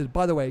downloaded,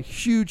 by the way,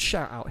 huge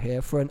shout out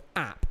here for an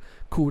app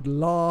called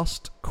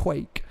Last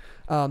Quake.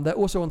 They're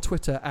also on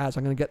Twitter as,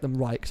 I'm going to get them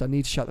right because I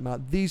need to shout them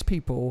out. These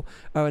people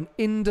are an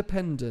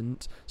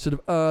independent sort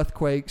of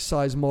earthquake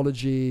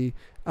seismology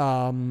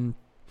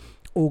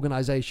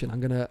organization. I'm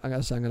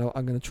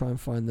gonna try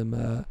and find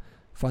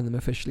them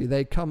officially.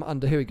 They come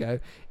under, here we go,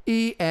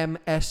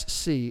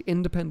 EMSC,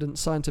 Independent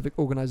Scientific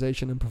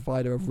Organization and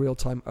Provider of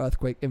Real-Time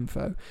Earthquake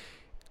Info.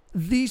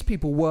 These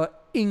people were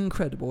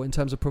incredible in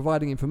terms of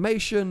providing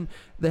information.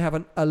 They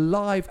have a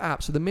live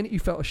app, so the minute you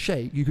felt a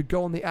shake, you could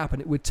go on the app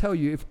and it would tell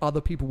you if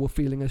other people were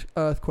feeling an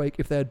earthquake,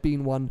 if there had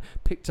been one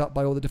picked up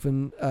by all the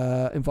different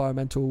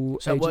environmental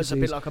So it agencies. was a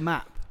bit like a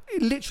map.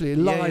 Literally a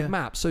live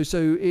map. So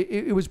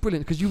it was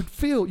brilliant because you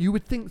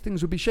would think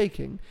things would be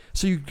shaking,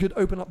 so you could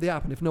open up the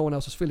app, and if no one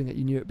else was feeling it,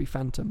 you knew it'd be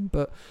phantom.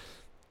 But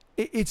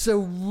it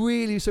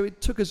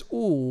took us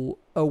all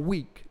a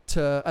week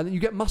and then you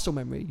get muscle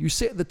memory. You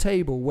sit at the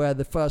table where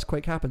the first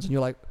quake happens, and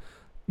you're like,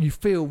 you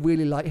feel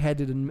really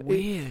lightheaded and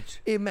weird.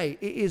 Mate,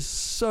 it is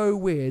so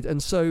weird.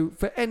 And so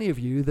for any of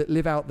you that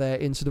live out there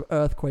in sort of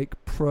earthquake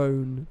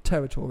prone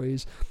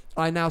territories,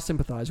 I now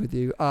sympathise with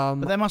you.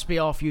 But they must be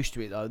half used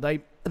to it, though.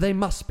 They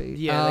must be.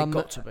 Yeah, they've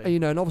got to be. You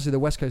know, and obviously the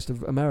west coast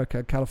of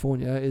America,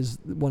 California, is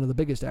one of the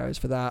biggest areas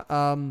for that.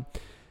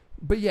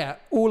 But yeah,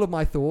 all of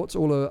my thoughts,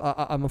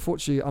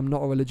 unfortunately, I'm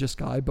not a religious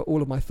guy, but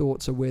all of my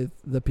thoughts are with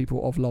the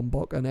people of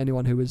Lombok and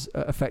anyone who was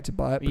affected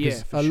by it,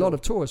 because a lot of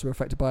tourists were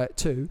affected by it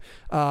too.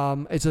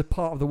 It's a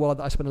part of the world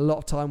that I spend a lot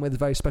of time with,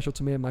 very special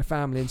to me and my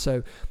family, and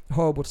so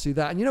horrible to see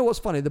that. And you know what's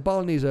funny? The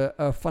Balinese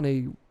are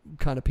funny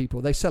kind of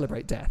people. They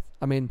celebrate death.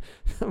 I mean,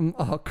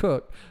 our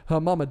cook, her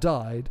mama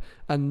died,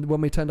 and when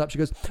we turned up, she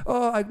goes,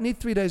 "Oh, I need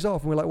 3 days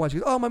off." And we're like, "Why?" She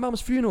goes, "Oh, my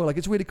mum's funeral. Like,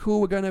 it's really cool.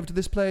 We're going over to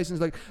this place, and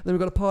it's like, then we've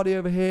got a party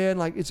over here, and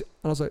like, it's." And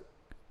I was like,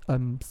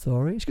 "I'm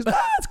sorry." She goes,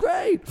 "It's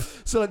great."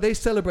 So like, they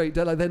celebrate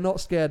death. Like, they're not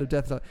scared of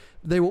death. Like,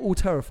 they were all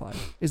terrified.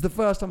 It's the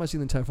first time I've seen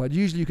them terrified.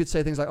 Usually you could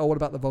say things like, "Oh, what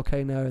about the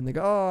volcano?" And they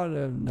go, "Oh,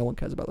 no one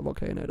cares about the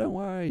volcano. Don't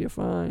worry, you're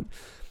fine."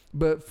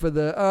 But for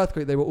the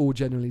earthquake, they were all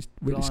genuinely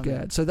really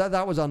scared. So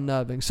that was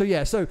unnerving. So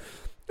yeah, so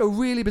a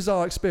really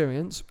bizarre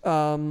experience,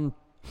 and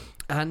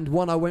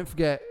one I won't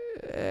forget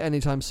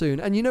anytime soon.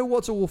 And you know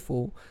what's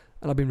awful?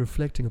 And I've been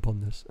reflecting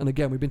upon this. And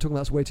again, we've been talking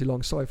about this way too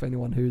long. Sorry for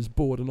anyone who is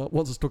bored and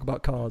wants us to talk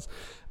about cars.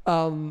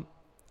 I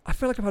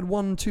feel like I've had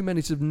one too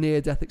many sort of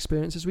near-death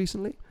experiences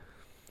recently.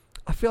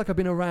 I feel like I've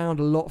been around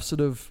a lot of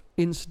sort of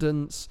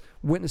incidents,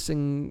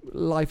 witnessing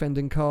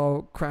life-ending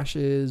car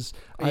crashes.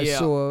 I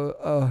saw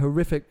a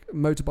horrific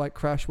motorbike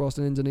crash whilst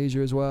in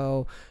Indonesia as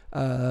well.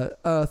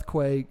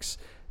 Earthquakes.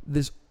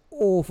 This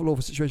awful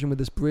situation with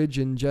this bridge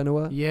in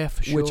Genoa,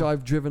 for sure, which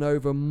I've driven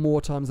over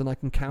more times than I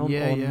can count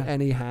on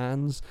any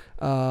hands.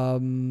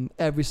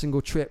 Every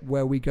single trip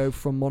where we go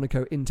from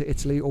Monaco into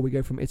Italy, or we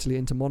go from Italy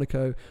into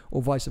Monaco,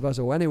 or vice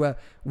versa, or anywhere,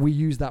 we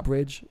use that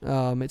bridge.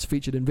 It's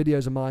featured in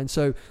videos of mine.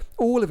 So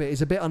all of it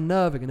is a bit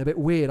unnerving and a bit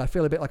weird. I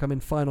feel a bit like I'm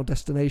in Final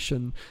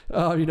Destination.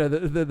 You know,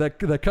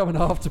 they're coming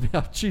after me.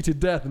 I've cheated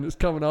death, and it's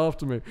coming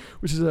after me,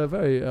 which is a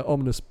very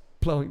ominous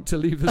plan to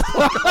leave this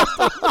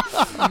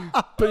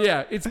podcast. But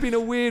yeah, it's been a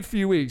weird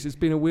few weeks. It's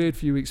been a weird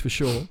few weeks for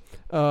sure.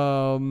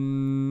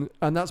 And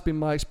that's been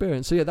my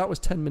experience. So yeah, that was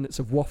 10 minutes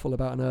of waffle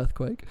about an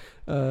earthquake.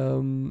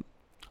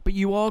 But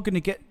you are going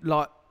to get,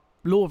 like,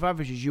 law of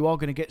averages, you are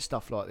going to get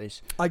stuff like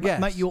this. I guess.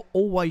 Mate, you're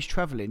always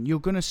travelling. You're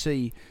going to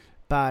see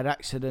bad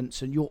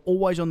accidents, and you're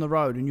always on the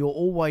road, and you're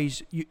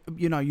always, you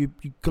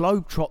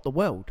globe-trot the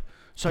world.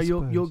 So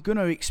you're going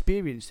to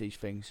experience these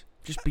things.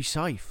 Just be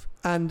safe.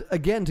 And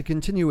again, to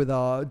continue with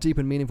our deep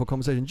and meaningful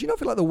conversation, do you not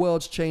feel like the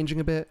world's changing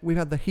a bit? We've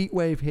had the heat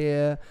wave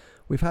here.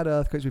 We've had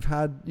earthquakes. We've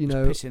had, It's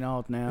pissing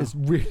hard now. It's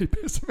really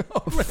pissing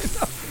hard right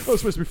now. I was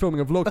supposed to be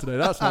filming a vlog today.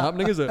 That's not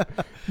happening, is it?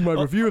 My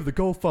review of the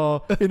Golf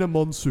R in a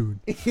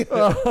monsoon. But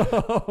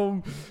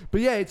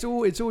yeah, it's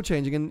all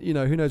changing, and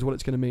who knows what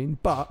it's going to mean.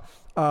 But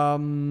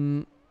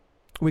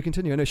we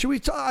continue. No, should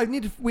we?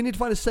 We need to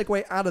find a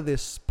segue out of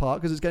this part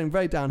because it's getting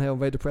very downhill and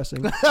very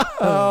depressing.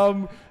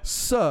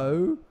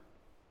 So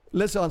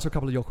let's answer a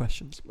couple of your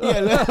questions. Yeah,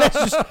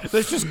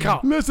 let's just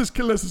cut. Let's just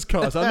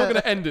cut. So I'm not going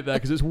to end it there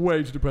because it's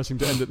way too depressing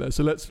to end it there.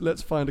 So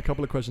let's find a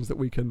couple of questions that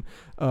we can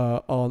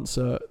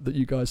answer that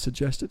you guys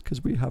suggested,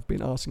 because we have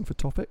been asking for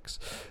topics.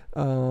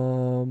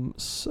 So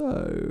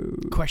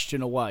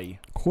question away.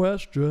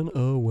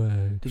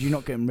 Did you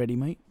not get them ready,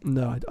 mate?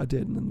 No, I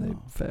did, and then they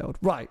failed.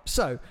 Right.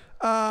 So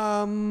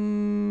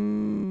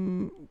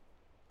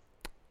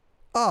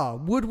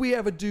Would we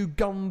ever do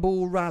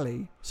Gumball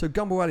Rally? So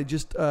Gumball Rally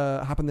just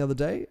happened the other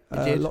day.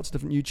 Lots of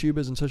different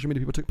YouTubers and social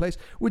media people took place.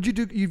 Would you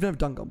do? You've never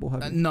done Gumball,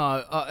 have you?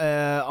 No.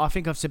 I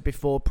think I've said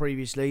before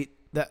previously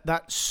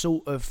that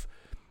sort of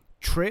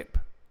trip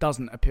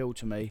doesn't appeal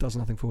to me. Does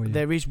nothing for you.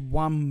 There is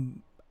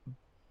one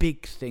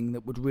big thing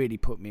that would really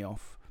put me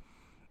off.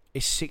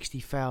 It's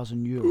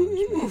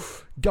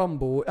 €60,000.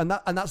 Gumball,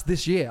 and that's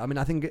this year. I mean,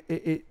 I think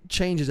it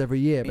changes every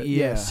year, but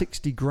yeah,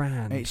 60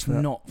 grand. It's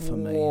not for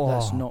me.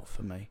 That's not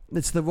for me.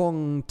 It's the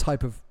wrong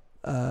type of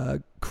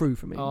crew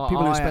for me. People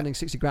who are spending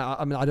 60 grand.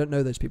 I mean, I don't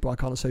know those people. I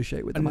can't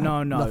associate with them. I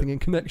have nothing in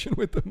connection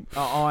with them.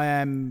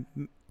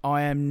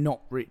 I am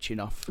not rich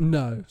enough.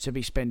 No. To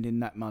be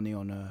spending that money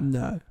on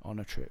a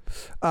trip.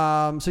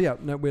 So yeah,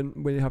 no,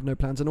 we have no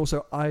plans, and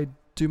also I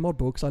do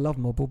Modball because I love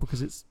Modball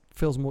because it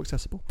feels more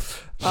accessible.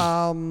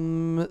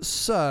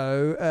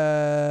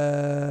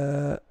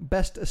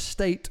 Best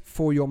estate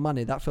for your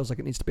money. That feels like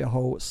it needs to be a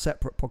whole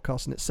separate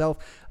podcast in itself.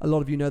 A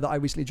lot of you know that I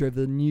recently drove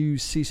the new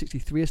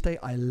C63 estate.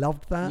 I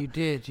loved that. You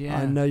did, yeah.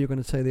 I know you're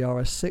going to say the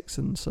RS6,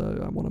 and so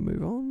I want to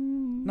move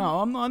on. No,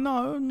 I'm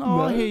not.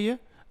 No, I hear you.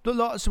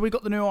 So we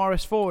got the new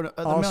RS4 at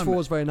the moment. RS4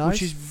 is very nice,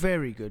 which is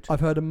very good. I've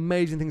heard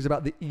amazing things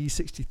about the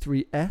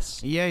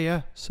E63S.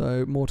 Yeah.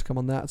 So more to come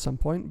on that at some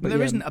point. But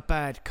there isn't a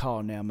bad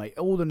car now, mate.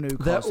 All the new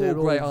cars, they're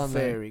all great, aren't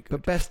very good.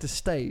 But best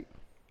estate,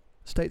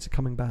 estates are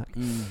coming back.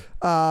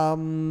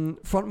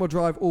 Front wheel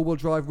drive, all wheel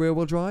drive, rear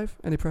wheel drive.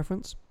 Any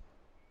preference?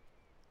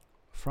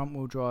 Front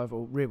wheel drive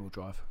or rear wheel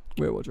drive?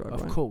 Rear wheel drive,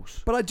 of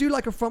course. But I do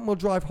like a front wheel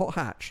drive hot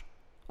hatch,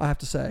 I have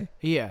to say.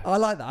 Yeah. I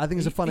like that. I think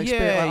it's a fun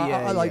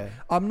experience.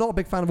 I'm not a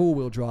big fan of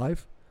all-wheel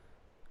drive.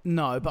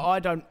 No, but I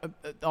don't.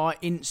 I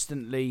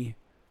instantly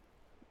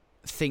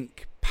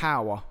think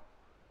power.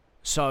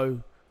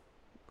 So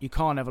you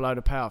can't have a load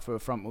of power for a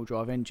front-wheel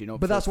drive engine.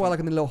 But that's why I like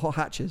in the little hot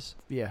hatches.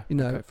 Yeah. You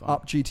know,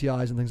 up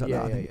GTIs and things like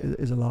that. I think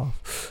is a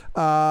laugh.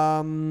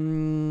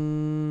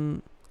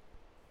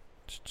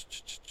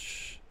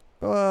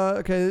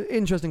 Okay,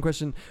 interesting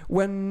question.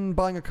 When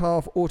buying a car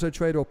off Auto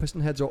Trader or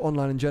Piston Heads or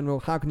online in general,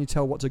 how can you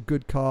tell what's a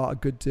good car, a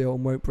good deal,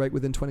 and won't break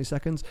within 20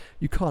 seconds?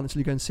 You can't until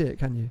you go and see it,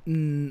 can you?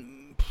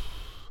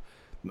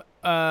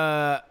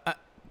 I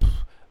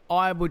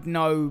would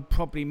know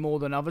probably more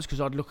than others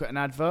because I'd look at an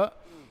advert.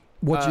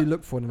 What do you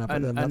look for in an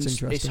advert then? That's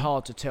interesting. It's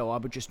hard to tell. I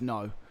would just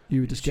know.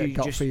 You would just get a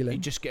gut feeling? You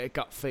just get a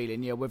gut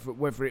feeling, yeah,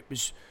 whether it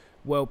was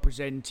well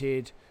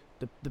presented,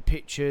 the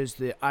pictures,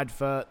 the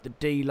advert, the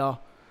dealer.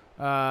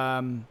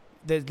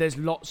 There's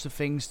lots of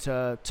things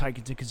to take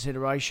into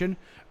consideration,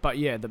 but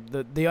yeah,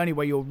 the only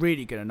way you're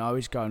really going to know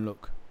is go and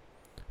look.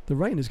 The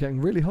rain is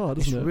getting really hard,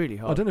 isn't it? It's really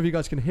hard. I don't know if you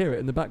guys can hear it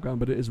in the background,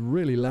 but it is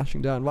really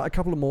lashing down. Right, a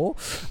couple of more.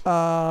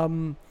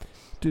 God,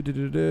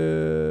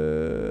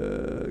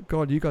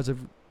 you guys have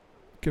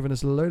given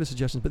us a load of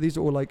suggestions, but these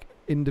are all like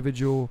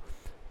individual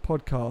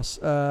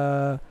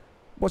podcasts.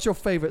 What's your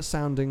favourite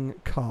sounding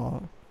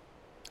car?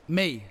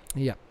 Me?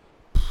 Yeah.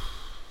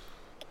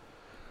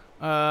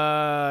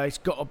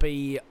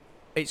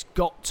 It's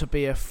got to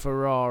be a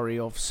Ferrari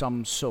of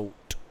some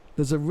sort.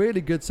 There's a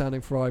really good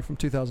sounding Ferrari from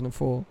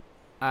 2004.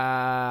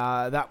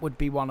 That would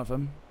be one of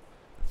them.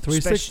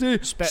 360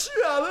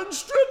 Challenge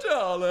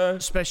Stradale.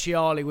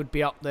 Speciale would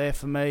be up there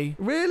for me.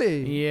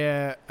 Really?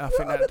 Yeah, I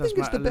think that does matter. I don't think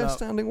it's the best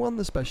sounding one,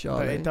 the Speciale.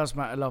 But it does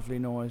make a lovely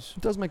noise.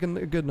 It does make a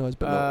good noise,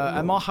 but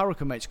and my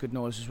Huracan makes good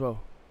noise as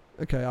well.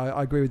 Okay,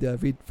 I agree with you.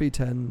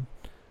 V10.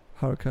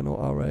 Huracan or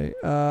R8.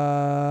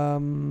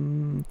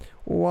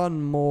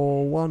 One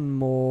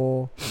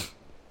more.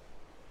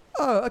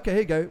 Oh, okay,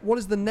 here you go. What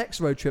is the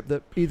next road trip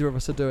that either of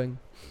us are doing?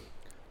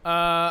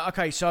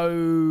 Okay,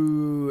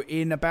 so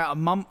in about a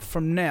month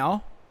from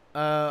now,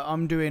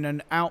 I'm doing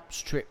an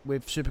Alps trip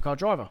with Supercar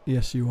Driver.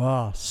 Yes, you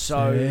are.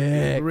 So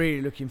sick.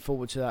 Really looking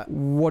forward to that.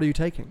 What are you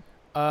taking?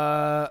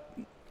 I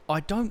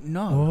don't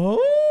know.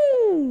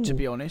 Oh. To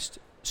be honest.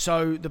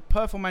 So the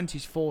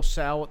Performante's for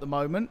sale at the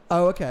moment.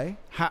 Oh, okay.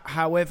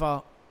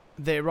 However,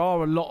 there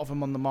are a lot of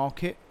them on the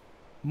market,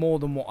 more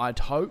than what I'd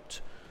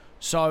hoped.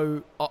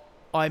 So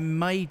I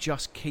may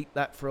just keep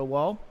that for a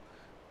while.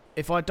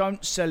 If I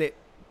don't sell it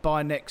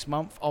by next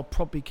month, I'll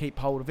probably keep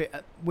hold of it,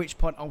 at which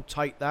point I'll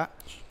take that.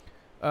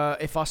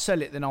 If I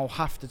sell it, then I'll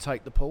have to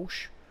take the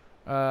Porsche.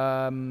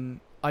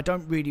 I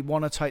don't really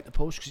want to take the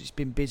Porsche because it's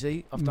been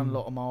busy. I've done a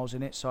lot of miles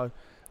in it, so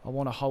I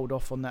want to hold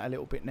off on that a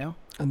little bit now.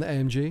 And the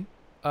AMG?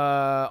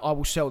 I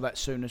will sell that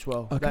soon as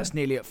well. Okay. That's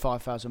nearly at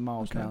 5,000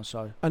 miles now.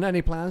 So. And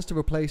any plans to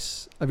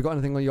replace? Have you got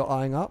anything that you're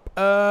eyeing up?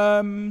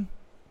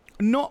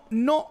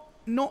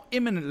 Not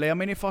imminently. I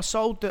mean, if I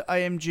sold the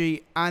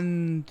AMG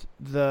and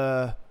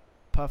the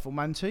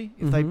Performante,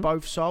 if they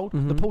both sold,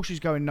 the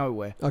Porsche's going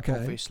nowhere. Okay,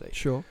 obviously.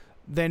 Sure.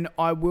 Then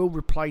I will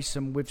replace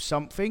them with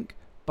something,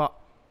 but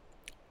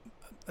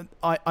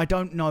I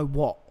don't know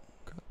what.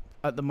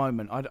 At the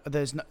moment,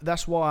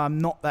 that's why I'm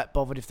not that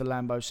bothered if the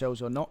Lambo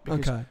sells or not.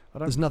 Because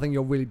there's nothing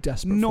you're really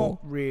desperate for. Not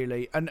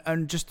really,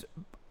 and just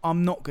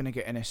I'm not going to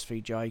get an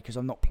SVJ because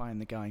I'm not playing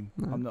the game.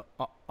 No.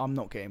 I'm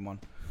not getting one.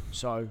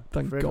 So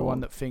for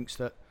everyone that thinks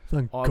that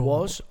Thank I God.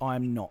 was.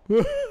 I'm not.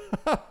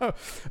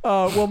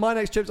 Well, my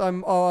next trips,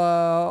 I'm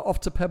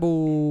off to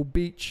Pebble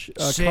Beach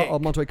Sick.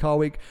 on Monterey Car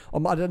Week.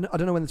 I don't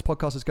know when this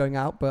podcast is going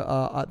out,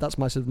 but that's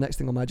my sort of next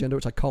thing on my agenda,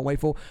 which I can't wait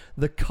for.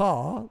 The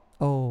car.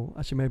 Oh,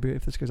 actually, maybe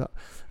if this goes up,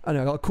 I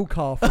know I got a cool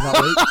car for that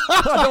week.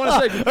 I don't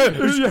want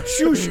to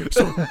say.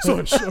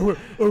 Sorry,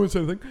 I won't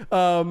say anything.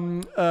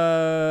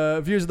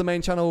 Viewers of the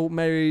main channel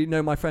may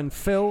know my friend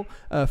Phil,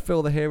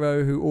 Phil the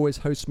hero, who always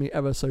hosts me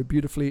ever so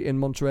beautifully in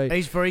Monterey.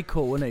 He's very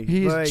cool, isn't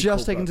he? He's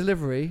just taken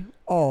delivery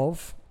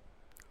of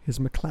his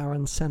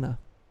McLaren Senna.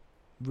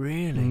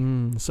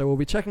 Really? So we'll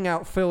be checking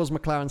out Phil's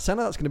McLaren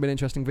Senna. That's going to be an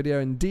interesting video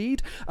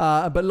indeed.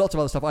 But lots of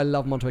other stuff. I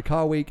love Monterey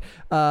Car Week.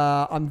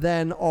 I'm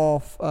then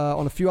off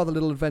on a few other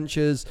little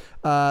adventures.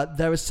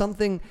 There is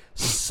something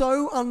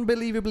so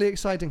unbelievably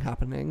exciting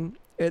happening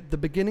at the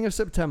beginning of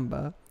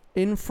September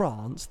in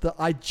France that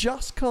I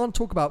just can't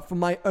talk about for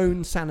my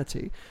own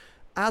sanity.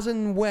 As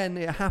and when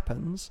it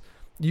happens,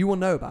 you will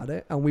know about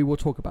it and we will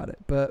talk about it.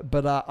 But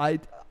anyway.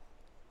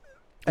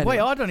 Wait,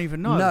 I don't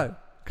even know. No.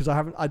 Because I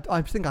haven't,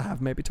 I think I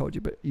have maybe told you,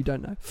 but you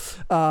don't know.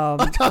 So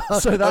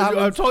that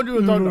I've told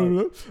you I don't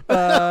know.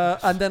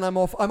 And then I'm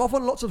off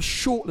on lots of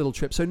short little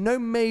trips. So no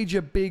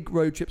major big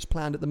road trips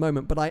planned at the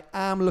moment, but I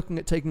am looking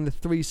at taking the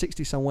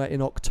 360 somewhere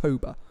in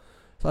October.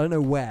 So I don't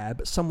know where,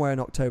 but somewhere in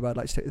October I'd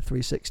like to take the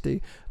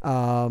 360.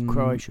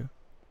 Croatia.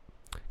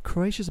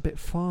 Croatia's a bit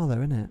far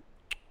though, isn't it?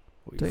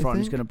 Your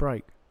front is going to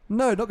break.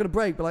 No, not going to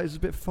break, but it's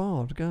a bit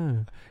far to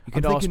go. You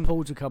could ask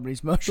Paul to come in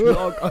his motion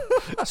log.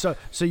 So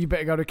you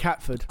better go to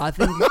Catford. I'm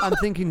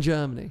thinking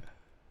Germany.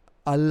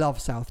 I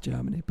love South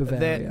Germany,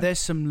 Bavaria. There's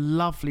some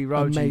lovely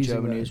roads in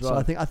Germany roads. as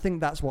well. So I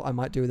think that's what I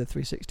might do with the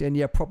 360. And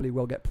yeah, probably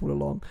will get pulled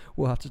along.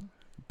 We'll have to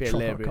be chop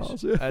our hilarious.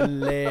 cars.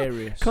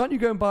 Hilarious. Can't you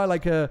go and buy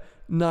like a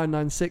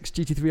 996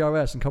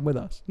 GT3 RS and come with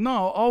us?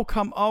 No, I'll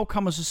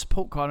come as a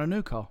support car in a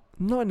new car.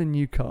 Not in a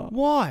new car.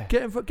 Why?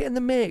 Get in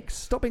the mix.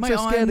 Stop being Mate,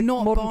 so scared I'm of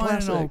not modern buying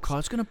classics. an old car.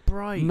 It's going to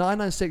break.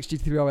 996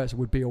 GT3 RS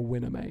would be a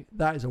winner, mate.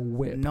 That is a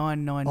whip.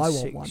 996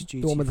 I want one.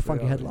 GT3 The one with the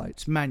funky RS.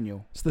 headlights. It's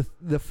manual. It's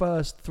the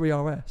first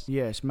 3RS.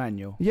 Yeah, it's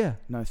manual. Yeah.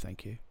 No,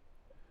 thank you.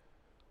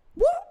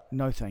 What?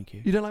 No, thank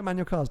you. You don't like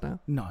manual cars now?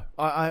 No,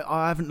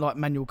 I haven't liked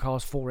manual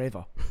cars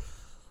forever.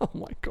 Oh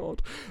my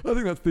God. I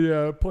think that's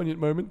the poignant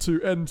moment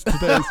to end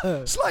today's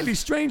slightly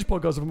strange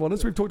podcast, if I'm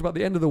honest. We've talked about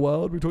the end of the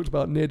world. We've talked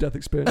about near-death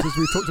experiences.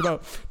 We've talked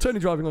about Tony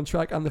driving on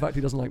track and the fact he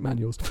doesn't like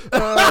manuals.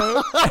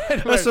 Anyway,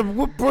 That's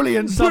some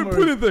brilliant summary.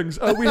 Brilliant things.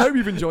 We hope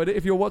you've enjoyed it.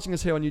 If you're watching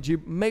us here on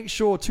YouTube, make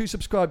sure to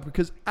subscribe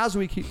because as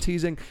we keep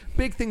teasing,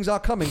 big things are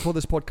coming for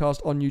this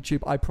podcast on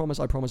YouTube. I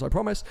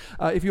promise.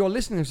 If you're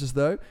listening to us,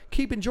 though,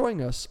 keep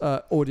enjoying us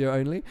audio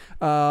only.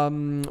 We're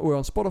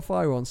on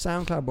Spotify, we're on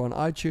SoundCloud, we're on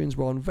iTunes,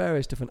 we're on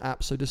various different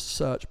apps. So just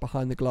search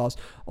Behind the Glass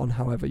on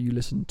however you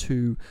listen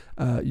to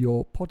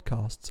your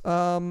podcasts.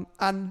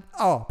 And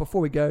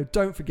before we go,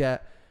 don't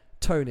forget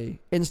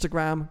Tony,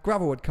 Instagram,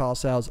 Gravelwood Car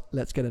Sales.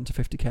 Let's get into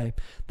 50k.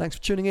 Thanks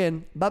for tuning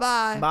in.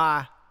 Bye-bye.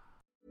 Bye.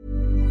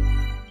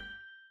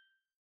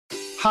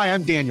 Hi,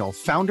 I'm Daniel,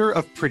 founder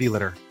of Pretty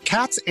Litter.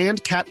 Cats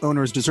and cat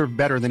owners deserve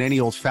better than any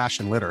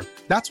old-fashioned litter.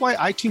 That's why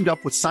I teamed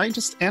up with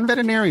scientists and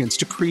veterinarians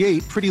to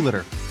create Pretty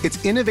Litter.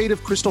 Its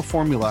innovative crystal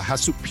formula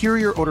has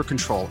superior odor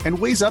control and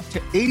weighs up to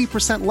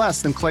 80%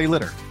 less than clay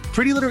litter.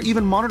 Pretty Litter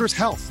even monitors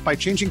health by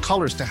changing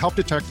colors to help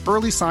detect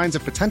early signs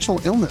of potential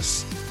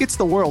illness. It's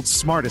the world's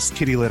smartest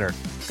kitty litter.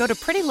 Go to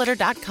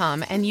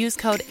prettylitter.com and use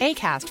code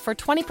ACAST for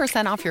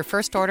 20% off your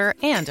first order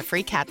and a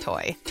free cat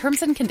toy.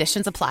 Terms and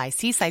conditions apply.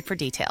 See site for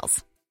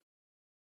details.